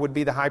whoever would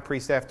be the high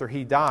priest after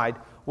he died,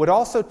 would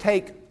also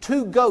take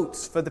 2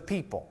 goats for the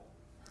people.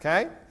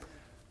 Okay?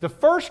 The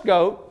first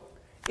goat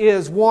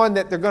is one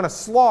that they're going to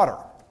slaughter.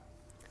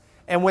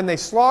 And when they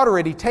slaughter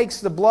it, he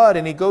takes the blood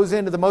and he goes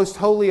into the most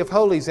holy of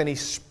holies and he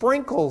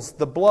sprinkles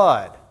the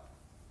blood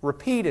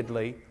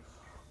repeatedly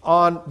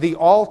on the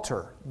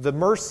altar, the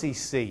mercy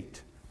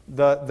seat,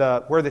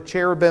 where the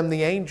cherubim,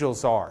 the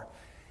angels are.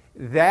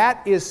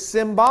 That is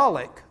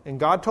symbolic. And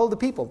God told the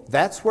people,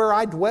 that's where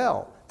I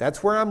dwell.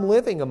 That's where I'm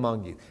living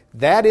among you.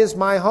 That is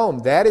my home.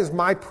 That is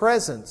my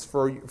presence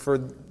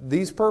for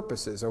these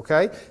purposes,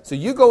 okay? So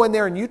you go in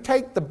there and you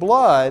take the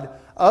blood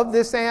of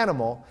this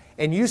animal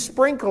and you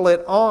sprinkle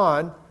it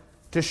on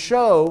to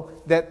show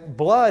that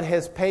blood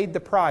has paid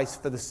the price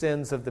for the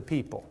sins of the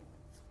people.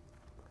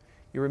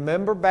 You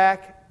remember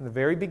back in the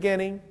very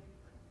beginning,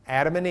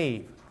 Adam and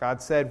Eve.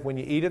 God said, when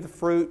you eat of the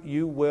fruit,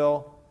 you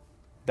will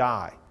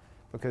die,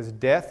 because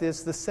death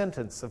is the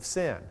sentence of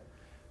sin.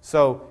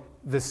 So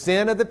the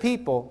sin of the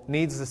people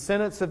needs the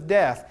sentence of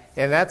death,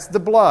 and that's the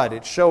blood.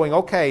 It's showing,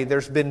 okay,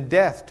 there's been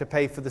death to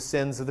pay for the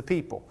sins of the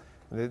people.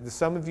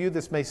 Some of you,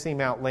 this may seem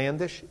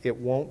outlandish. It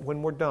won't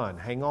when we're done.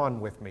 Hang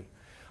on with me.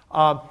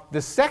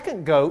 The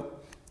second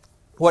goat,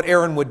 what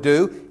Aaron would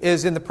do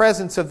is, in the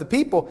presence of the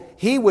people,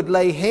 he would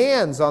lay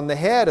hands on the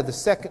head of the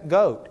second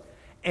goat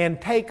and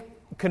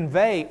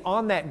convey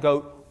on that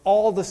goat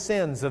all the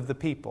sins of the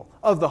people,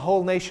 of the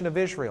whole nation of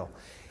Israel.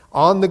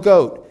 On the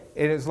goat.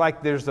 It is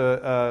like there's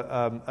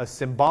a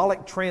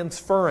symbolic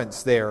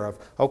transference there of,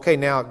 okay,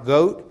 now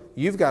goat,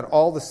 you've got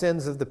all the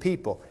sins of the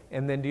people.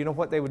 And then do you know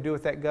what they would do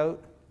with that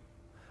goat?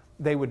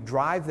 They would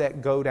drive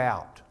that goat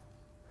out.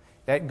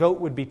 That goat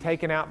would be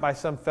taken out by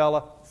some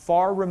fella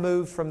far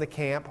removed from the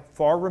camp,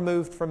 far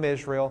removed from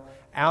Israel,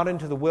 out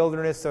into the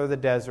wilderness or the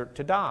desert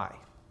to die.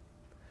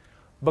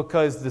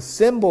 Because the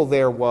symbol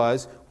there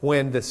was,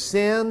 when the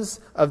sins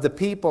of the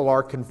people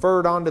are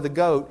conferred onto the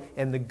goat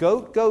and the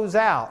goat goes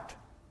out,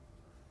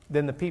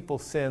 then the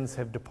people's sins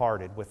have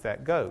departed with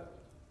that goat.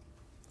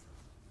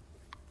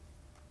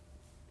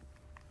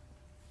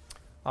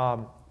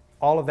 All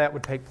of that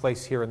would take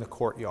place here in the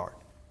courtyard.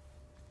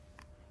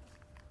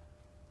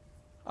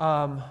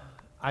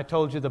 I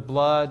told you the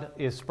blood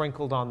is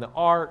sprinkled on the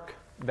ark.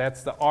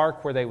 That's the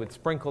ark where they would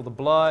sprinkle the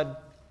blood.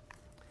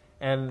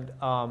 And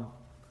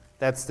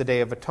that's the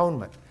Day of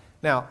Atonement.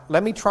 Now,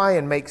 let me try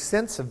and make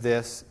sense of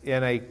this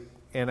in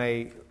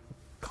a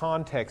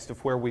context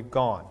of where we've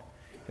gone.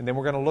 And then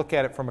we're going to look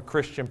at it from a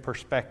Christian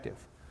perspective.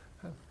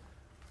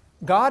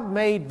 God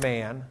made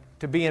man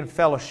to be in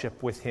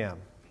fellowship with Him.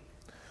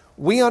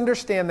 We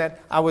understand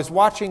that. I was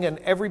watching an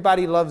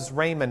Everybody Loves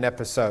Raymond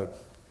episode.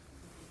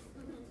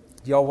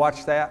 Y'all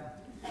watch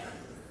that?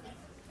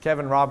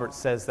 Kevin Roberts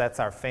says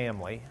that's our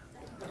family.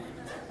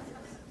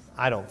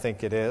 I don't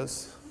think it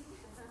is.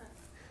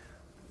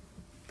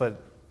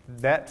 But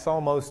that's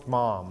almost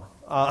Mom.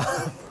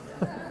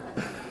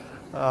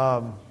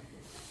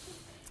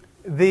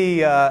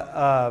 The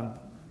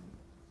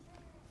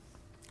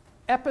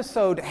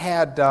episode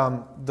had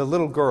the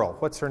little girl.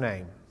 What's her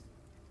name?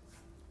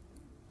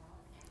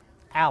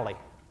 Allie.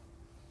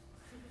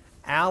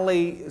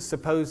 Allie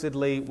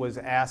supposedly was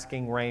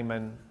asking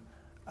Raymond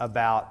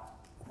about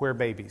where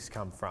babies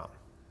come from.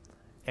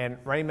 And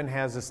Raymond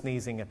has a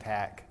sneezing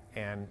attack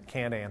and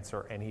can't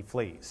answer, and he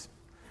flees.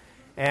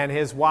 And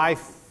his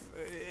wife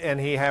and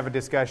he have a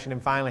discussion,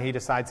 and finally he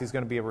decides he's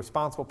going to be a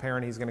responsible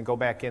parent. He's going to go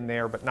back in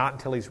there, but not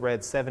until he's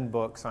read 7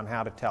 books on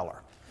how to tell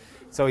her.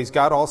 So he's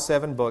got all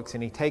 7 books,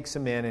 and he takes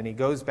them in, and he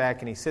goes back,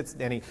 and he sits,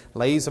 and he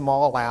lays them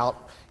all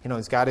out. You know,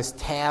 he's got his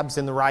tabs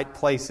in the right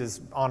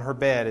places on her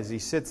bed as he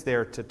sits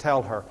there to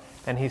tell her.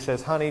 And he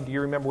says, honey, do you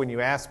remember when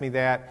you asked me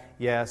that?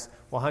 Yes.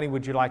 Well, honey,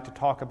 would you like to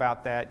talk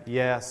about that?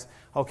 Yes.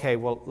 Okay,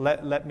 well,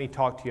 let me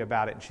talk to you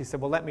about it. And she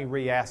said, well, let me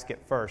re-ask it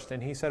first.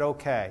 And he said,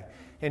 okay.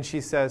 And she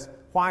says,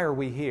 why are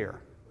we here?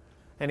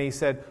 And he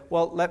said,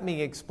 well, let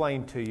me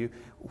explain to you.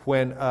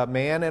 When a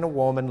man and a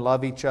woman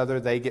love each other,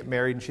 they get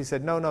married. And she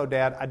said, no,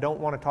 Dad, I don't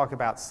want to talk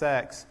about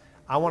sex.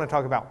 I want to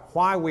talk about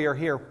why we are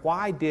here.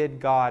 Why did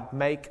God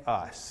make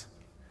us?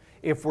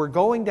 If we're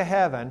going to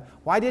heaven,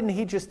 why didn't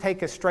He just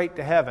take us straight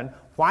to heaven?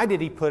 Why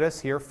did He put us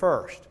here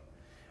first?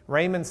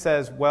 Raymond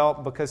says, well,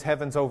 because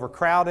heaven's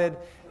overcrowded,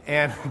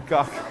 and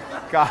God,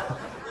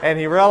 and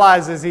he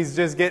realizes he's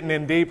just getting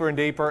in deeper and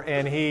deeper,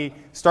 and he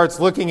starts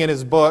looking in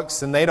his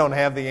books, and they don't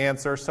have the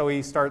answer, so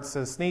he starts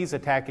a sneeze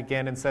attack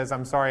again and says,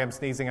 I'm sorry, I'm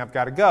sneezing, I've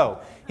got to go.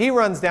 He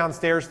runs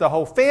downstairs. The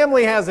whole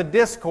family has a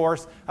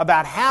discourse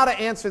about how to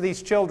answer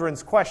these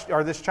children's question,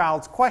 or this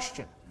child's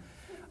question.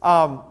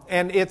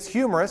 And it's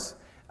humorous,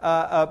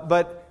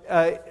 but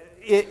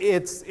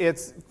it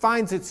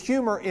finds its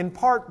humor in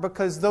part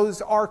because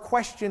those are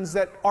questions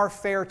that are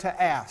fair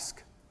to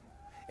ask.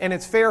 And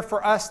it's fair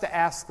for us to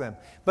ask them.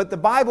 But the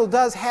Bible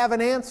does have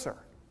an answer.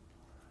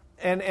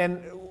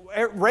 And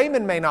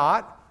Raymond may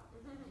not,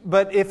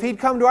 but if he'd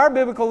come to our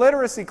biblical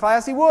literacy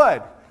class, he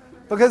would.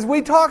 Because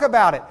we talk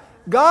about it.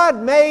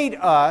 God made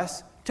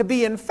us to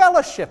be in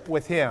fellowship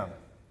with Him.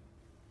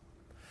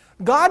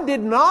 God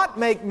did not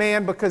make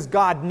man because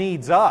God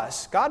needs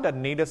us. God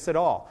doesn't need us at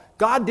all.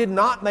 God did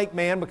not make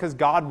man because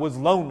God was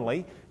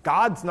lonely.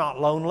 God's not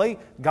lonely.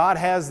 God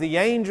has the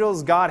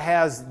angels. God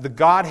has the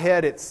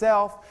Godhead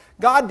itself.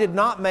 God did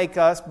not make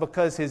us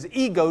because His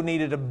ego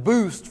needed a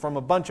boost from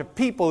a bunch of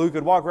people who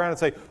could walk around and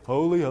say,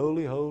 "Holy,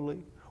 holy,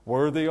 holy,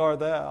 worthy art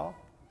Thou."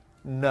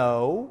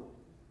 No.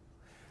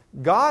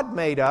 God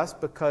made us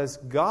because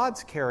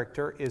God's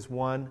character is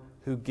one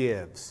who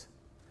gives.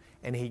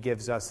 And He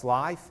gives us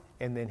life,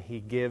 and then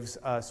He gives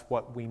us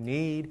what we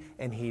need,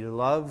 and He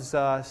loves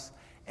us,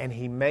 and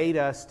He made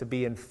us to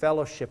be in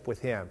fellowship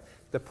with Him.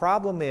 The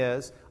problem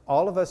is,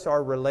 all of us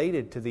are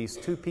related to these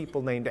two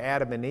people named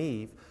Adam and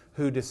Eve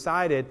who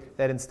decided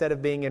that instead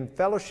of being in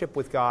fellowship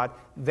with God,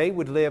 they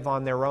would live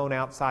on their own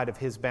outside of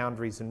His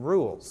boundaries and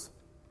rules.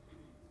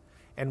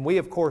 And we,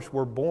 of course,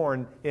 were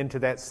born into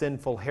that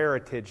sinful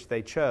heritage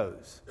they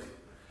chose.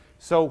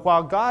 So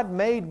while God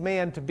made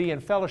man to be in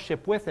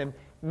fellowship with Him,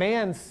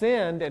 man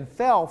sinned and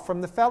fell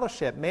from the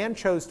fellowship. Man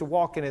chose to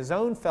walk in his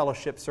own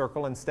fellowship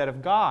circle instead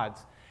of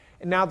God's.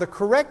 And now the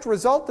correct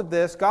result of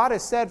this, God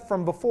has said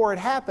from before it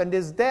happened,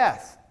 is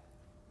death.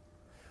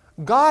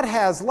 God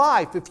has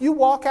life. If you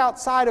walk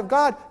outside of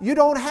God, you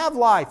don't have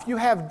life. You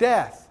have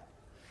death.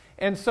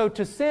 And so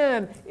to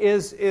sin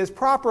is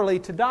properly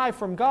to die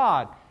from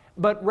God.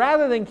 But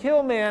rather than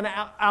kill man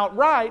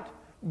outright,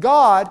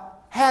 God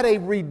had a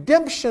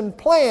redemption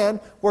plan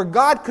where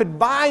God could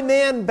buy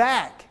man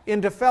back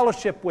into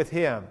fellowship with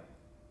Him.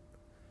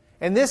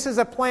 And this is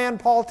a plan,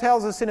 Paul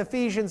tells us in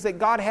Ephesians, that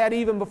God had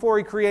even before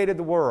He created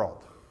the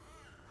world.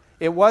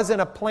 It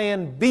wasn't a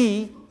plan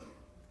B.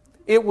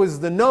 It was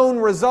the known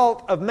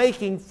result of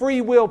making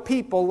free will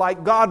people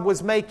like God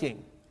was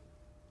making.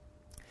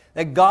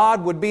 That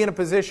God would be in a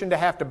position to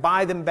have to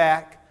buy them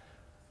back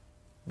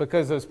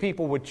because those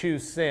people would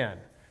choose sin.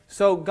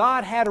 So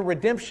God had a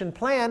redemption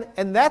plan,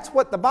 and that's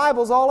what the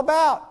Bible's all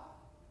about.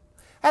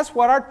 That's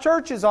what our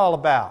church is all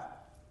about.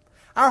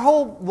 Our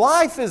whole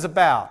life is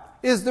about,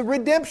 is the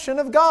redemption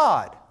of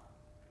God.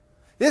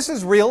 This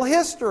is real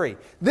history.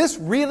 This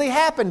really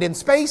happened in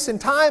space and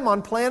time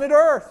on planet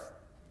Earth.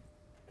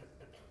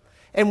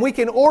 And we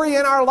can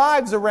orient our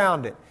lives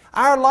around it.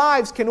 Our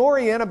lives can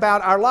orient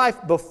about our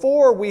life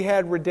before we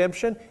had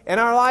redemption and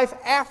our life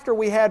after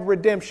we had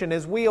redemption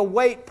as we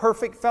await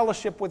perfect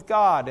fellowship with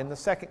God in the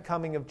second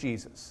coming of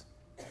Jesus.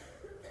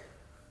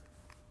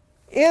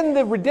 In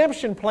the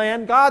redemption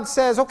plan, God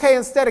says, okay,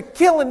 instead of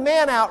killing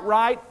man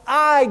outright,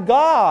 I,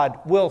 God,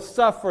 will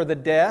suffer the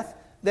death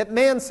that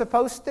man's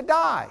supposed to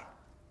die.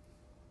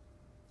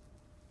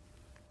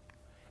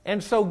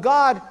 And so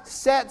God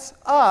sets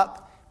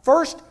up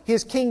first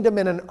His kingdom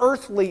in an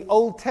earthly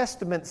Old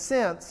Testament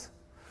sense,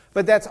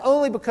 but that's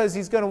only because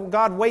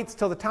God waits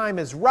till the time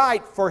is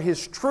right for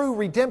His true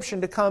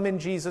redemption to come in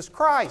Jesus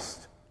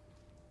Christ.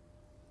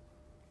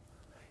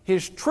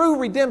 His true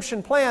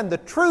redemption plan, the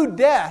true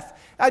death,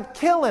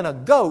 killing a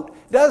goat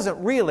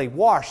doesn't really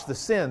wash the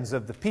sins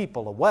of the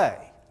people away.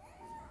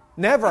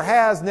 Never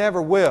has,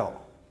 never will.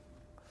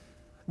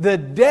 The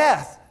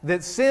death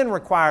that sin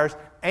requires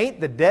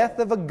ain't the death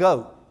of a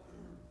goat.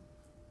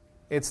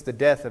 It's the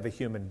death of a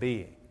human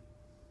being.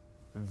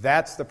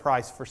 That's the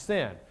price for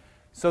sin.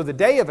 So the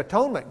Day of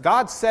Atonement,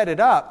 God set it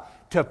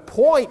up to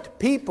point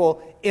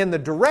people in the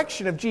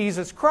direction of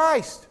Jesus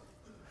Christ.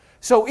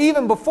 So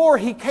even before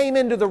He came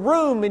into the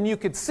room and you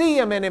could see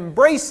Him and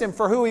embrace Him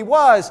for who He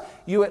was,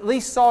 you at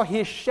least saw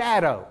His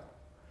shadow.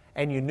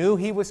 And you knew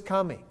He was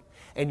coming.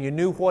 And you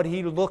knew what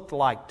He looked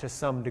like to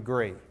some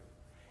degree.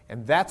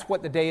 And that's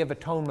what the Day of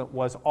Atonement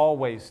was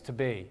always to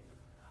be.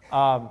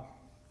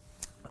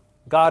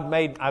 God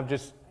made, I've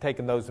just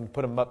taken those and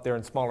put them up there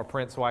in smaller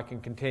print so I can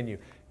continue.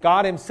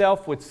 God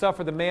Himself would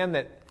suffer the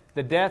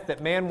death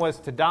that man was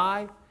to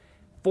die.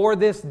 For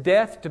this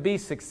death to be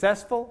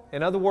successful,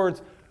 in other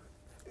words,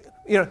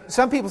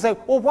 some people say,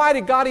 well, why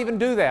did God even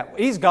do that?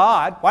 He's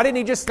God. Why didn't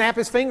He just snap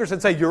His fingers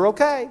and say, you're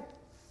okay?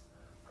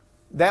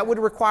 That would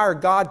require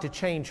God to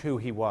change who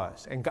He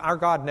was. And our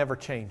God never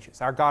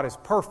changes. Our God is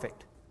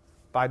perfect.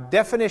 By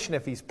definition,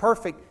 if He's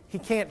perfect, He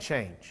can't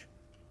change.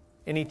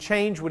 Any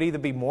change would either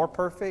be more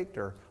perfect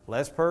or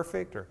less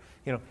perfect. Or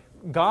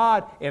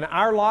God, in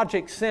our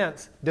logic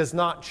sense, does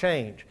not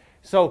change.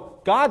 So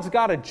God's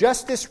got a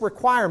justice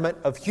requirement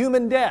of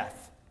human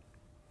death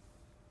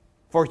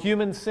for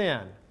human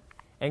sin.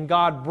 And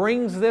God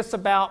brings this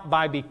about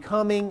by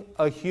becoming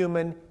a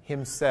human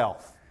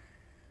Himself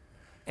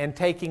and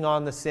taking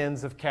on the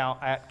sins of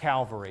at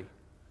Calvary.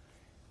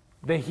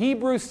 The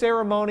Hebrew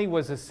ceremony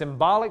was a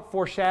symbolic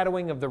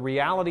foreshadowing of the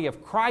reality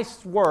of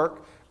Christ's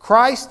work.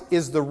 Christ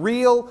is the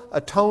real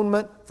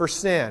atonement for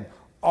sin.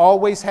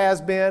 Always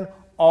has been,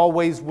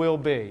 always will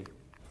be.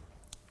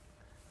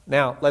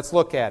 Now, let's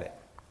look at it.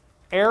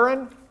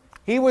 Aaron,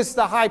 he was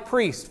the high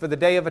priest for the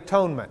Day of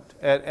Atonement,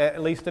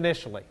 at least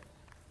initially.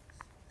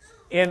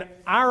 In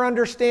our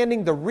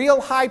understanding, the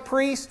real high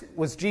priest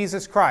was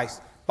Jesus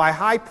Christ. By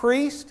high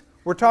priest,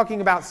 we're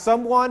talking about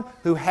someone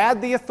who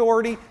had the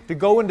authority to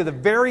go into the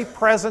very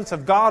presence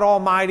of God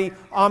Almighty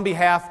on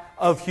behalf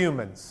of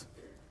humans.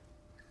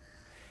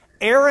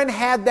 Aaron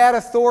had that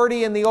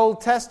authority in the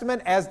Old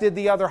Testament, as did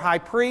the other high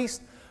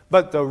priests,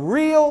 but the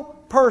real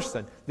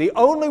person, the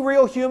only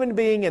real human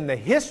being in the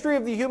history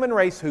of the human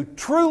race who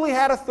truly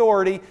had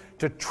authority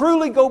to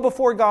truly go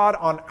before God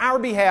on our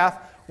behalf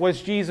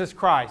was Jesus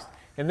Christ.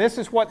 And this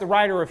is what the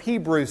writer of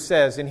Hebrews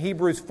says in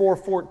Hebrews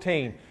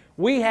 4:14.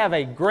 We have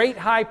a great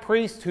high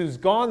priest who's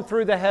gone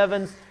through the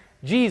heavens,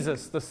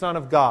 Jesus, the Son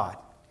of God.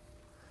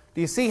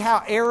 Do you see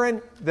how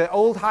Aaron, the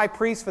old high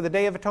priest for the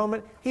Day of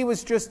Atonement, he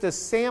was just a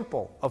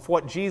sample of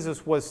what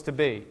Jesus was to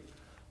be.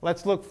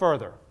 Let's look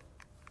further.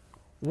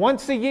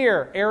 Once a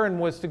year, Aaron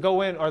was to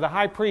go in, or the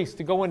high priest,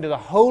 to go into the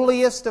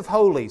holiest of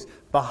holies,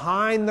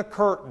 behind the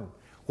curtain,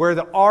 where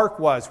the ark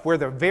was, where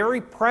the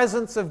very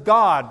presence of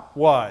God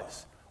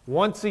was,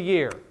 once a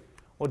year.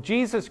 Well,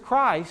 Jesus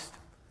Christ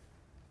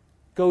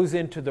goes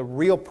into the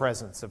real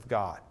presence of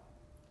God.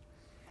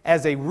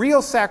 As a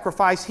real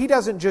sacrifice, He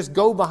doesn't just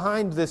go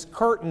behind this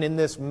curtain in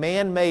this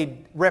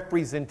man-made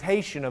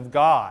representation of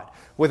God,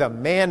 with a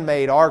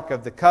man-made Ark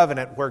of the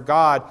Covenant where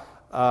God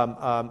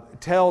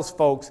tells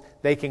folks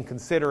they can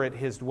consider it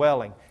His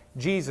dwelling.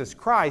 Jesus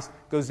Christ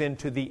goes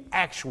into the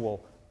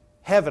actual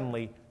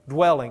heavenly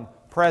dwelling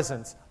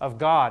presence of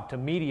God to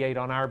mediate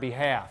on our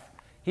behalf.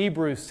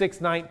 Hebrews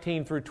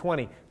 6:19 through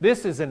 20.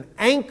 This is an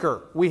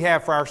anchor we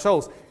have for our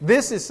souls.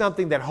 This is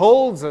something that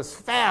holds us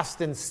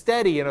fast and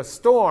steady in a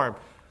storm.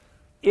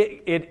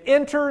 It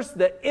enters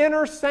the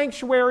inner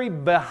sanctuary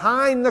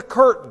behind the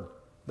curtain,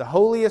 the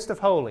holiest of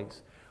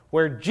holies,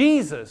 where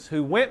Jesus,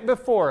 who went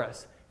before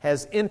us,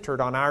 has entered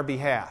on our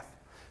behalf.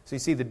 So you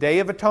see, the Day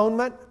of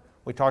Atonement,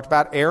 we talked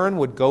about Aaron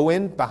would go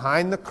in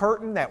behind the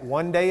curtain that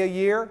one day a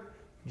year.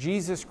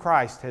 Jesus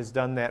Christ has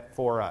done that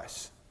for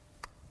us.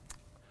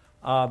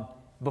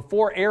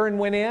 Before Aaron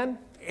went in,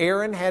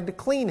 Aaron had to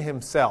clean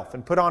himself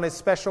and put on his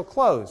special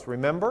clothes,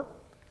 remember?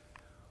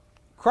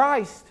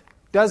 Christ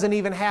doesn't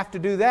even have to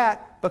do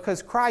that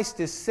because Christ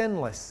is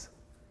sinless.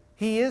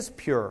 He is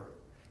pure.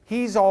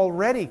 He's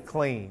already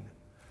clean.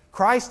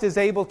 Christ is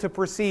able to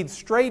proceed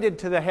straight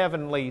into the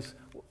heavenlies.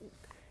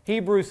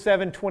 Hebrews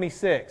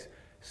 7:26.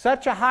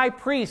 Such a high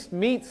priest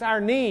meets our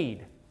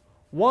need,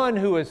 one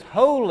who is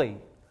holy,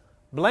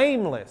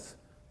 blameless,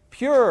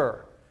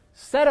 pure,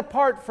 set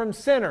apart from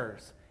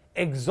sinners,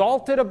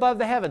 exalted above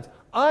the heavens.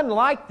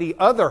 Unlike the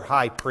other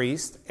high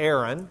priest,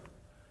 Aaron,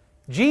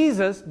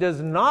 Jesus does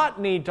not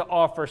need to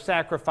offer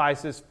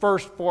sacrifices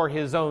first for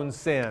His own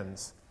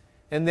sins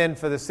and then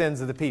for the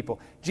sins of the people.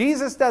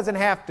 Jesus doesn't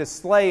have to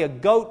slay a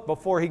goat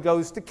before He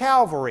goes to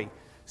Calvary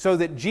so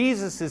that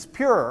Jesus is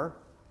pure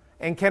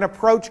and can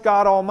approach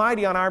God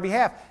Almighty on our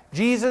behalf.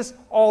 Jesus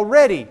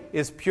already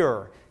is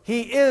pure.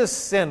 He is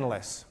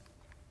sinless.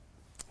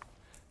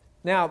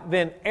 Now,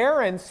 then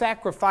Aaron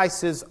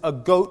sacrifices a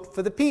goat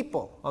for the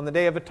people on the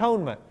Day of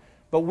Atonement.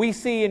 But we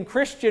see in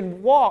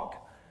Christian walk,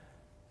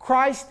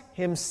 Christ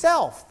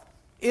Himself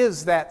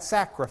is that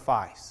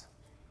sacrifice.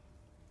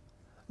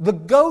 The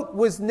goat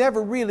was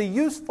never really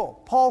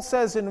useful. Paul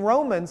says in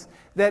Romans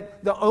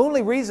that the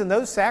only reason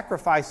those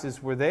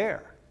sacrifices were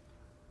there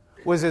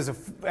was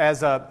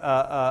as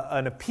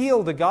an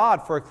appeal to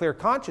God for a clear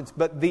conscience.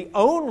 But the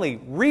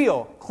only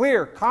real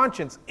clear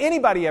conscience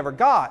anybody ever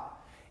got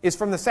is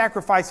from the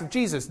sacrifice of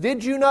Jesus.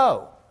 Did you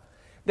know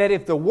that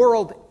if the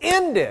world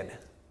ended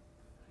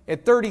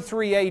at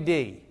 33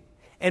 A.D.,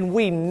 and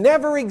we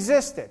never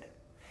existed,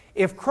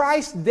 if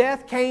Christ's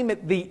death came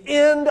at the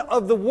end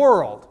of the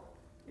world,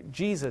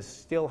 Jesus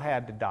still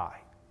had to die?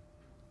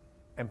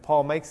 And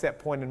Paul makes that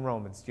point in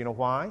Romans. Do you know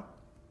why?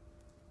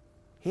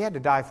 He had to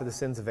die for the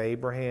sins of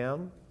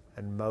Abraham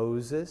and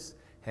Moses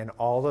and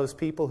all those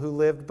people who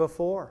lived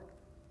before.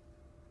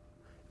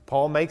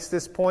 Paul makes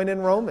this point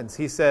in Romans.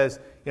 He says,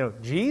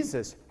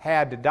 Jesus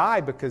had to die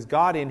because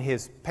God in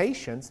His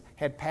patience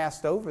had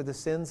passed over the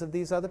sins of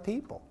these other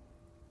people.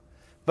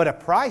 But a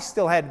price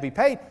still had to be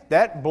paid.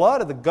 That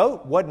blood of the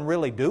goat wasn't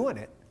really doing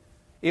it.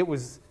 It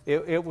was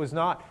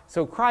not.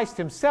 So Christ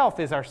Himself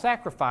is our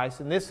sacrifice,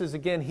 and this is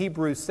again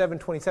Hebrews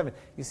 7:27.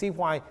 You see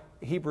why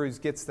Hebrews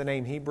gets the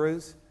name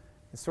Hebrews?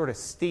 It's sort of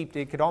steeped.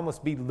 It could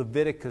almost be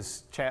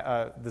Leviticus,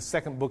 the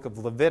second book of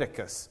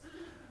Leviticus.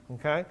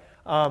 Okay?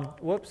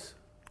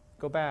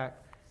 Go back.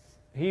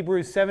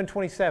 Hebrews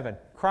 7:27.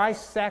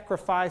 Christ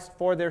sacrificed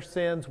for their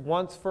sins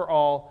once for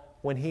all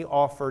when He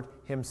offered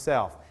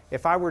Himself.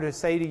 If I were to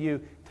say to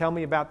you, tell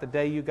me about the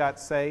day you got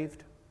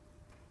saved,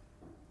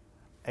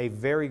 a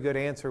very good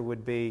answer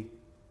would be,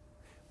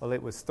 well,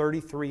 it was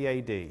 33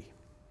 A.D.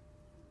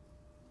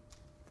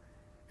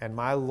 And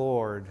my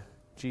Lord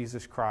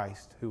Jesus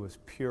Christ, who was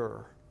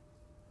pure,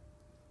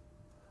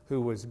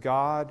 who was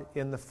God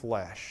in the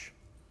flesh,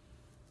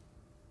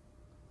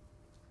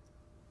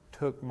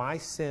 took my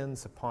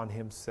sins upon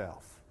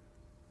Himself.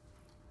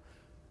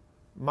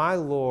 My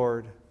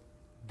Lord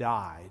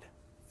died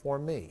for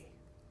me.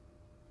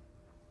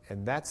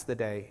 And that's the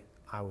day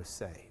I was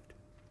saved.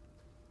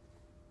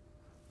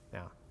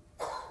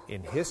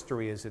 In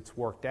history, as it's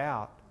worked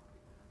out,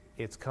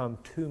 it's come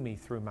to me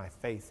through my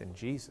faith in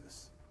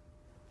Jesus.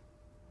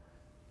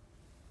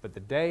 But the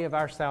day of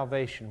our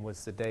salvation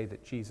was the day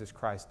that Jesus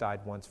Christ died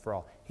once for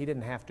all. He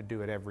didn't have to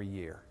do it every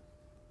year.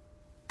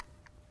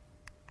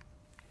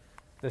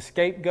 The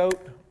scapegoat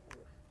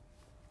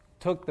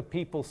took the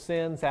people's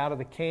sins out of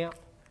the camp.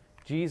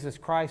 Jesus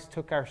Christ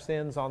took our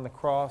sins on the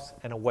cross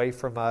and away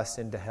from us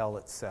into hell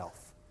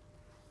itself.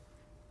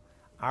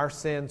 Our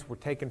sins were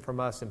taken from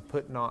us and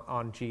put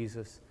on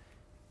Jesus.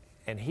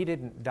 And He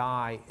didn't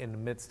die in the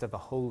midst of a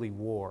holy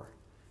war.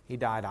 He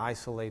died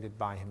isolated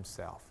by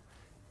Himself,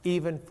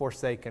 even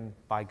forsaken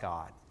by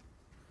God.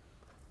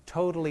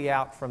 Totally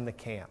out from the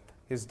camp.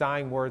 His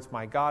dying words,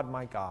 my God,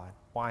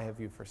 why have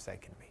you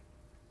forsaken me?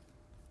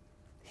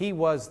 He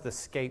was the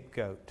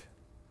scapegoat.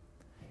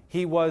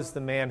 He was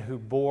the man who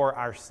bore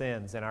our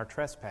sins and our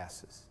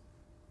trespasses.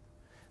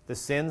 The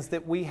sins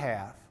that we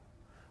have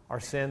are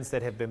sins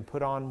that have been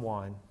put on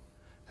one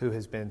who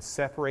has been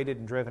separated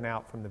and driven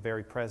out from the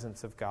very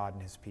presence of God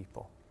and His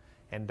people,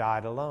 and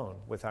died alone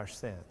with our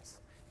sins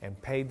and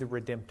paid the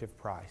redemptive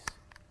price.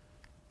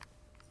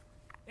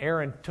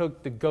 Aaron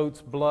took the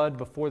goat's blood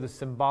before the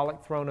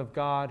symbolic throne of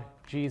God.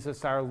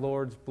 Jesus, our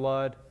Lord's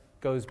blood,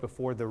 goes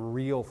before the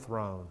real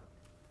throne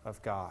of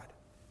God.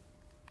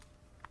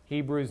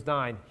 Hebrews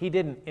 9, He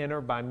didn't enter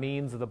by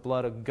means of the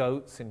blood of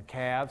goats and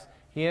calves.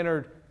 He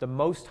entered the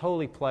most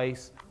holy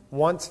place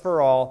once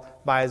for all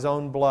by His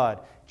own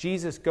blood.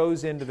 Jesus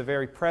goes into the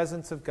very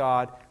presence of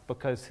God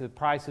because the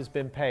price has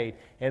been paid.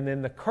 And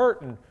then the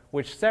curtain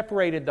which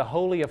separated the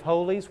Holy of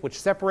Holies, which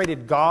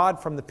separated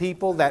God from the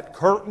people, that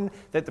curtain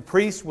that the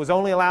priest was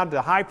only allowed,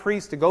 the high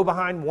priest, to go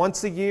behind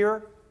once a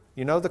year.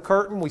 You know the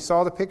curtain? We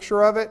saw the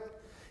picture of it.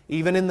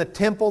 Even in the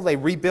temple, they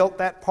rebuilt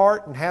that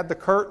part and had the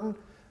curtain.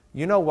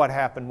 You know what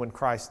happened when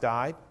Christ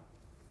died.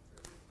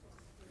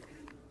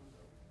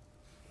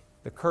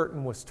 The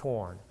curtain was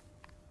torn.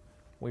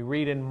 We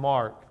read in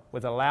Mark,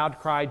 with a loud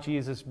cry,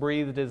 Jesus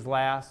breathed His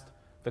last.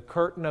 The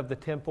curtain of the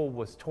temple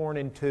was torn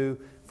in two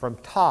from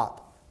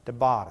top to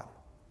bottom.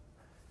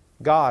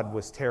 God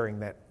was tearing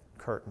that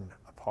curtain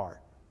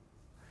apart.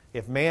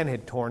 If man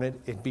had torn it,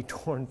 it'd be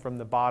torn from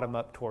the bottom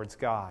up towards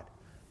God.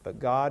 But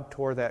God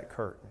tore that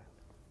curtain.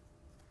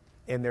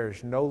 And there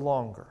is no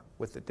longer,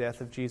 with the death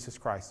of Jesus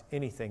Christ,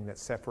 anything that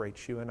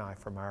separates you and I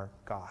from our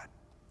God.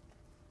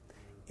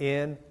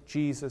 In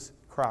Jesus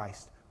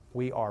Christ,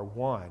 we are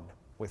one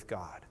with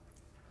God.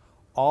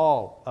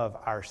 All of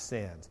our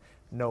sins,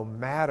 no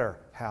matter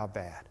how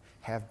bad,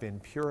 have been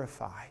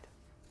purified.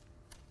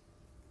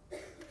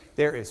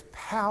 There is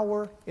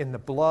power in the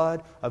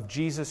blood of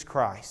Jesus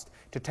Christ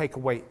to take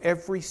away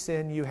every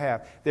sin you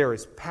have. There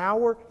is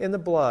power in the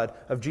blood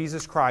of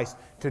Jesus Christ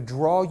to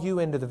draw you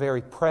into the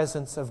very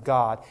presence of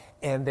God.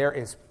 And there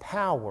is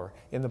power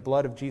in the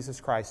blood of Jesus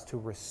Christ to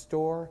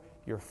restore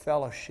your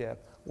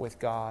fellowship with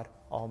God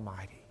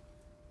Almighty.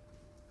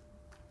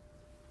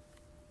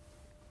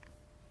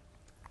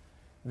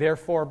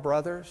 Therefore,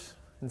 brothers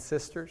and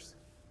sisters,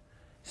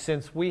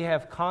 since we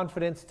have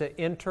confidence to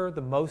enter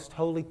the most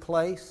holy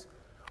place,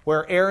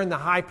 where Aaron the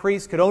high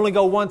priest could only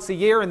go once a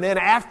year, and then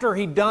after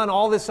he'd done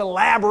all this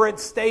elaborate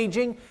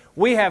staging,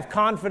 we have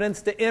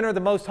confidence to enter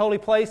the most holy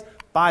place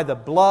by the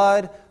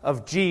blood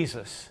of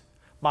Jesus,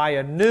 by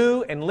a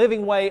new and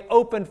living way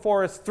opened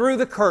for us through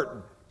the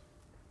curtain.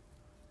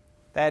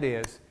 That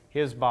is,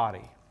 His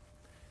body.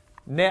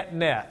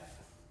 Net.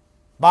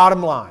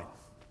 Bottom line.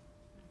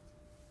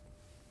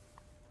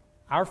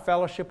 Our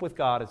fellowship with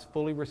God is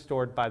fully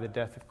restored by the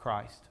death of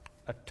Christ.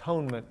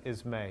 Atonement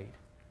is made.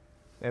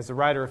 As the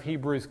writer of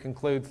Hebrews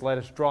concludes, let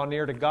us draw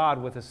near to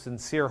God with a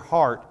sincere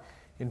heart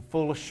in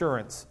full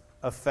assurance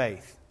of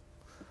faith.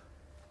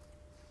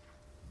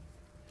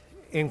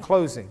 In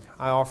closing,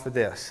 I offer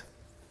this.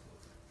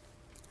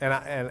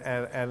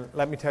 And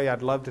let me tell you,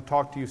 I'd love to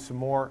talk to you some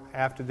more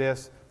after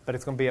this, but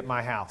it's going to be at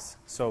my house.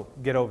 So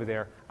get over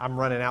there. I'm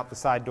running out the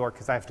side door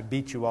because I have to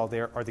beat you all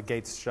there or the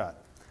gate's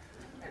shut.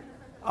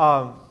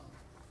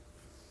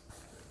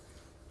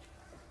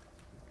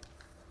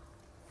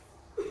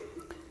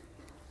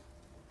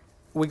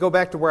 We go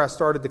back to where I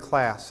started the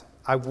class.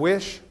 I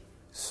wish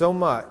so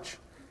much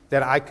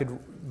that I could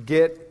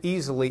get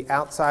easily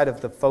outside of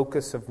the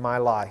focus of my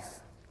life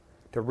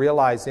to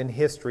realize in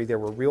history there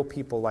were real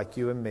people like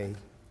you and me,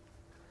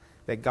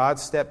 that God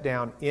stepped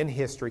down in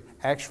history,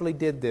 actually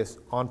did this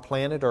on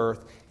planet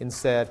Earth and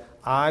said,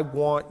 I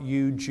want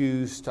you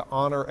Jews to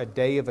honor a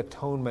Day of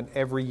Atonement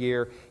every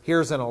year.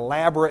 Here's an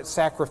elaborate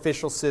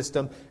sacrificial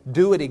system.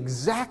 Do it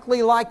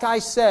exactly like I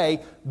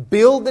say.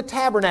 Build the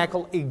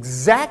tabernacle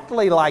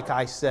exactly like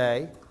I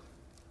say,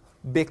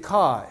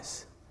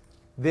 because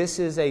this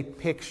is a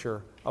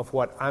picture of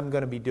what I'm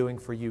going to be doing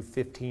for you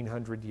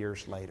 1,500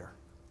 years later.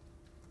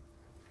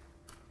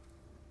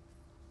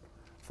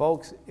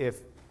 Folks, if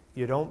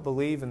you don't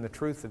believe in the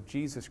truth of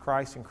Jesus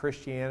Christ and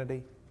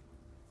Christianity,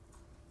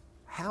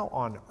 how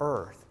on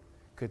earth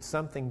could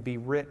something be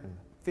written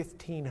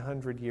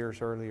 1,500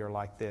 years earlier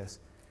like this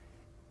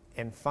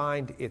and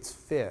find its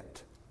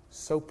fit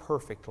so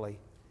perfectly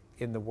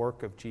in the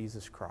work of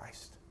Jesus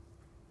Christ?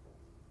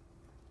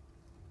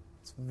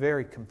 It's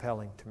very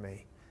compelling to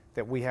me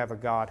that we have a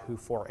God who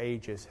for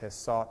ages has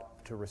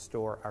sought to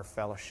restore our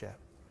fellowship.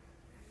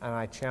 And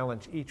I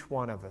challenge each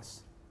one of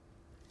us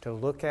to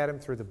look at Him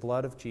through the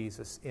blood of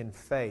Jesus in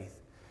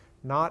faith,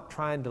 not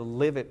trying to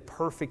live it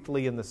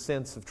perfectly in the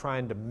sense of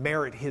trying to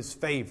merit His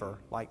favor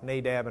like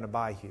Nadab and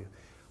Abihu,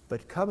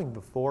 but coming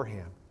before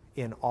Him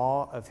in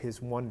awe of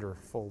His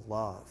wonderful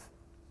love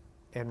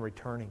and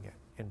returning it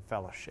in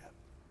fellowship.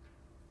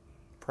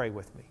 Pray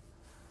with me.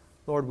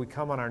 Lord, we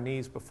come on our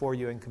knees before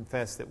You and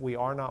confess that we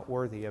are not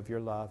worthy of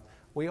Your love.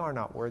 We are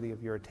not worthy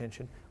of Your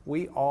attention.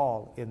 We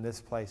all in this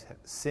place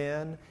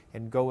sin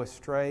and go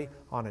astray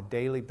on a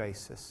daily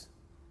basis.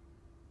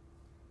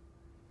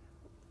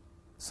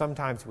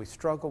 Sometimes we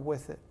struggle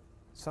with it.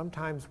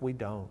 Sometimes we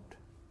don't.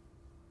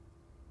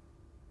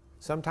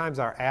 Sometimes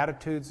our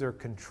attitudes are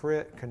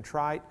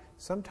contrite.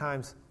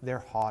 Sometimes they're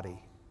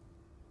haughty.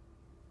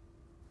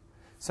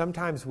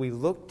 Sometimes we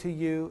look to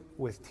You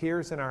with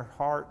tears in our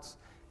hearts,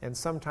 and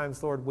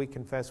sometimes, Lord, we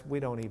confess we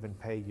don't even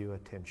pay You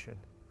attention,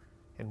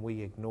 and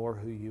we ignore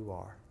who You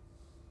are.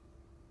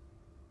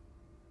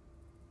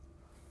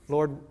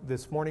 Lord,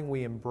 this morning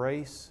we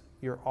embrace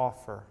Your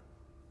offer,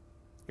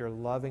 Your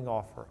loving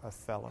offer of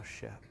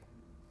fellowship.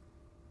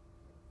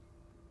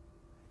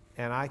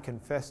 And I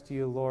confess to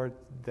You, Lord,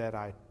 that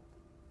I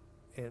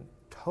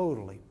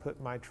totally put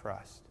my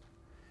trust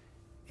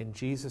in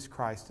Jesus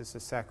Christ as a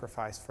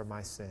sacrifice for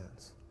my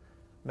sins.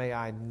 May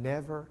I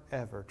never,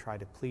 ever try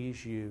to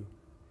please You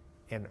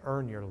and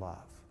earn Your love.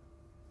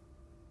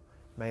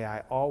 May I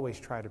always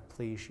try to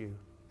please You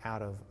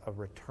out of a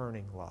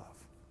returning love.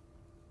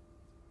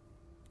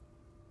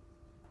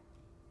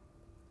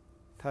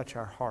 Touch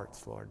our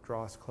hearts, Lord.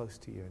 Draw us close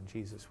to You. In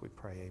Jesus we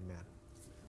pray, amen.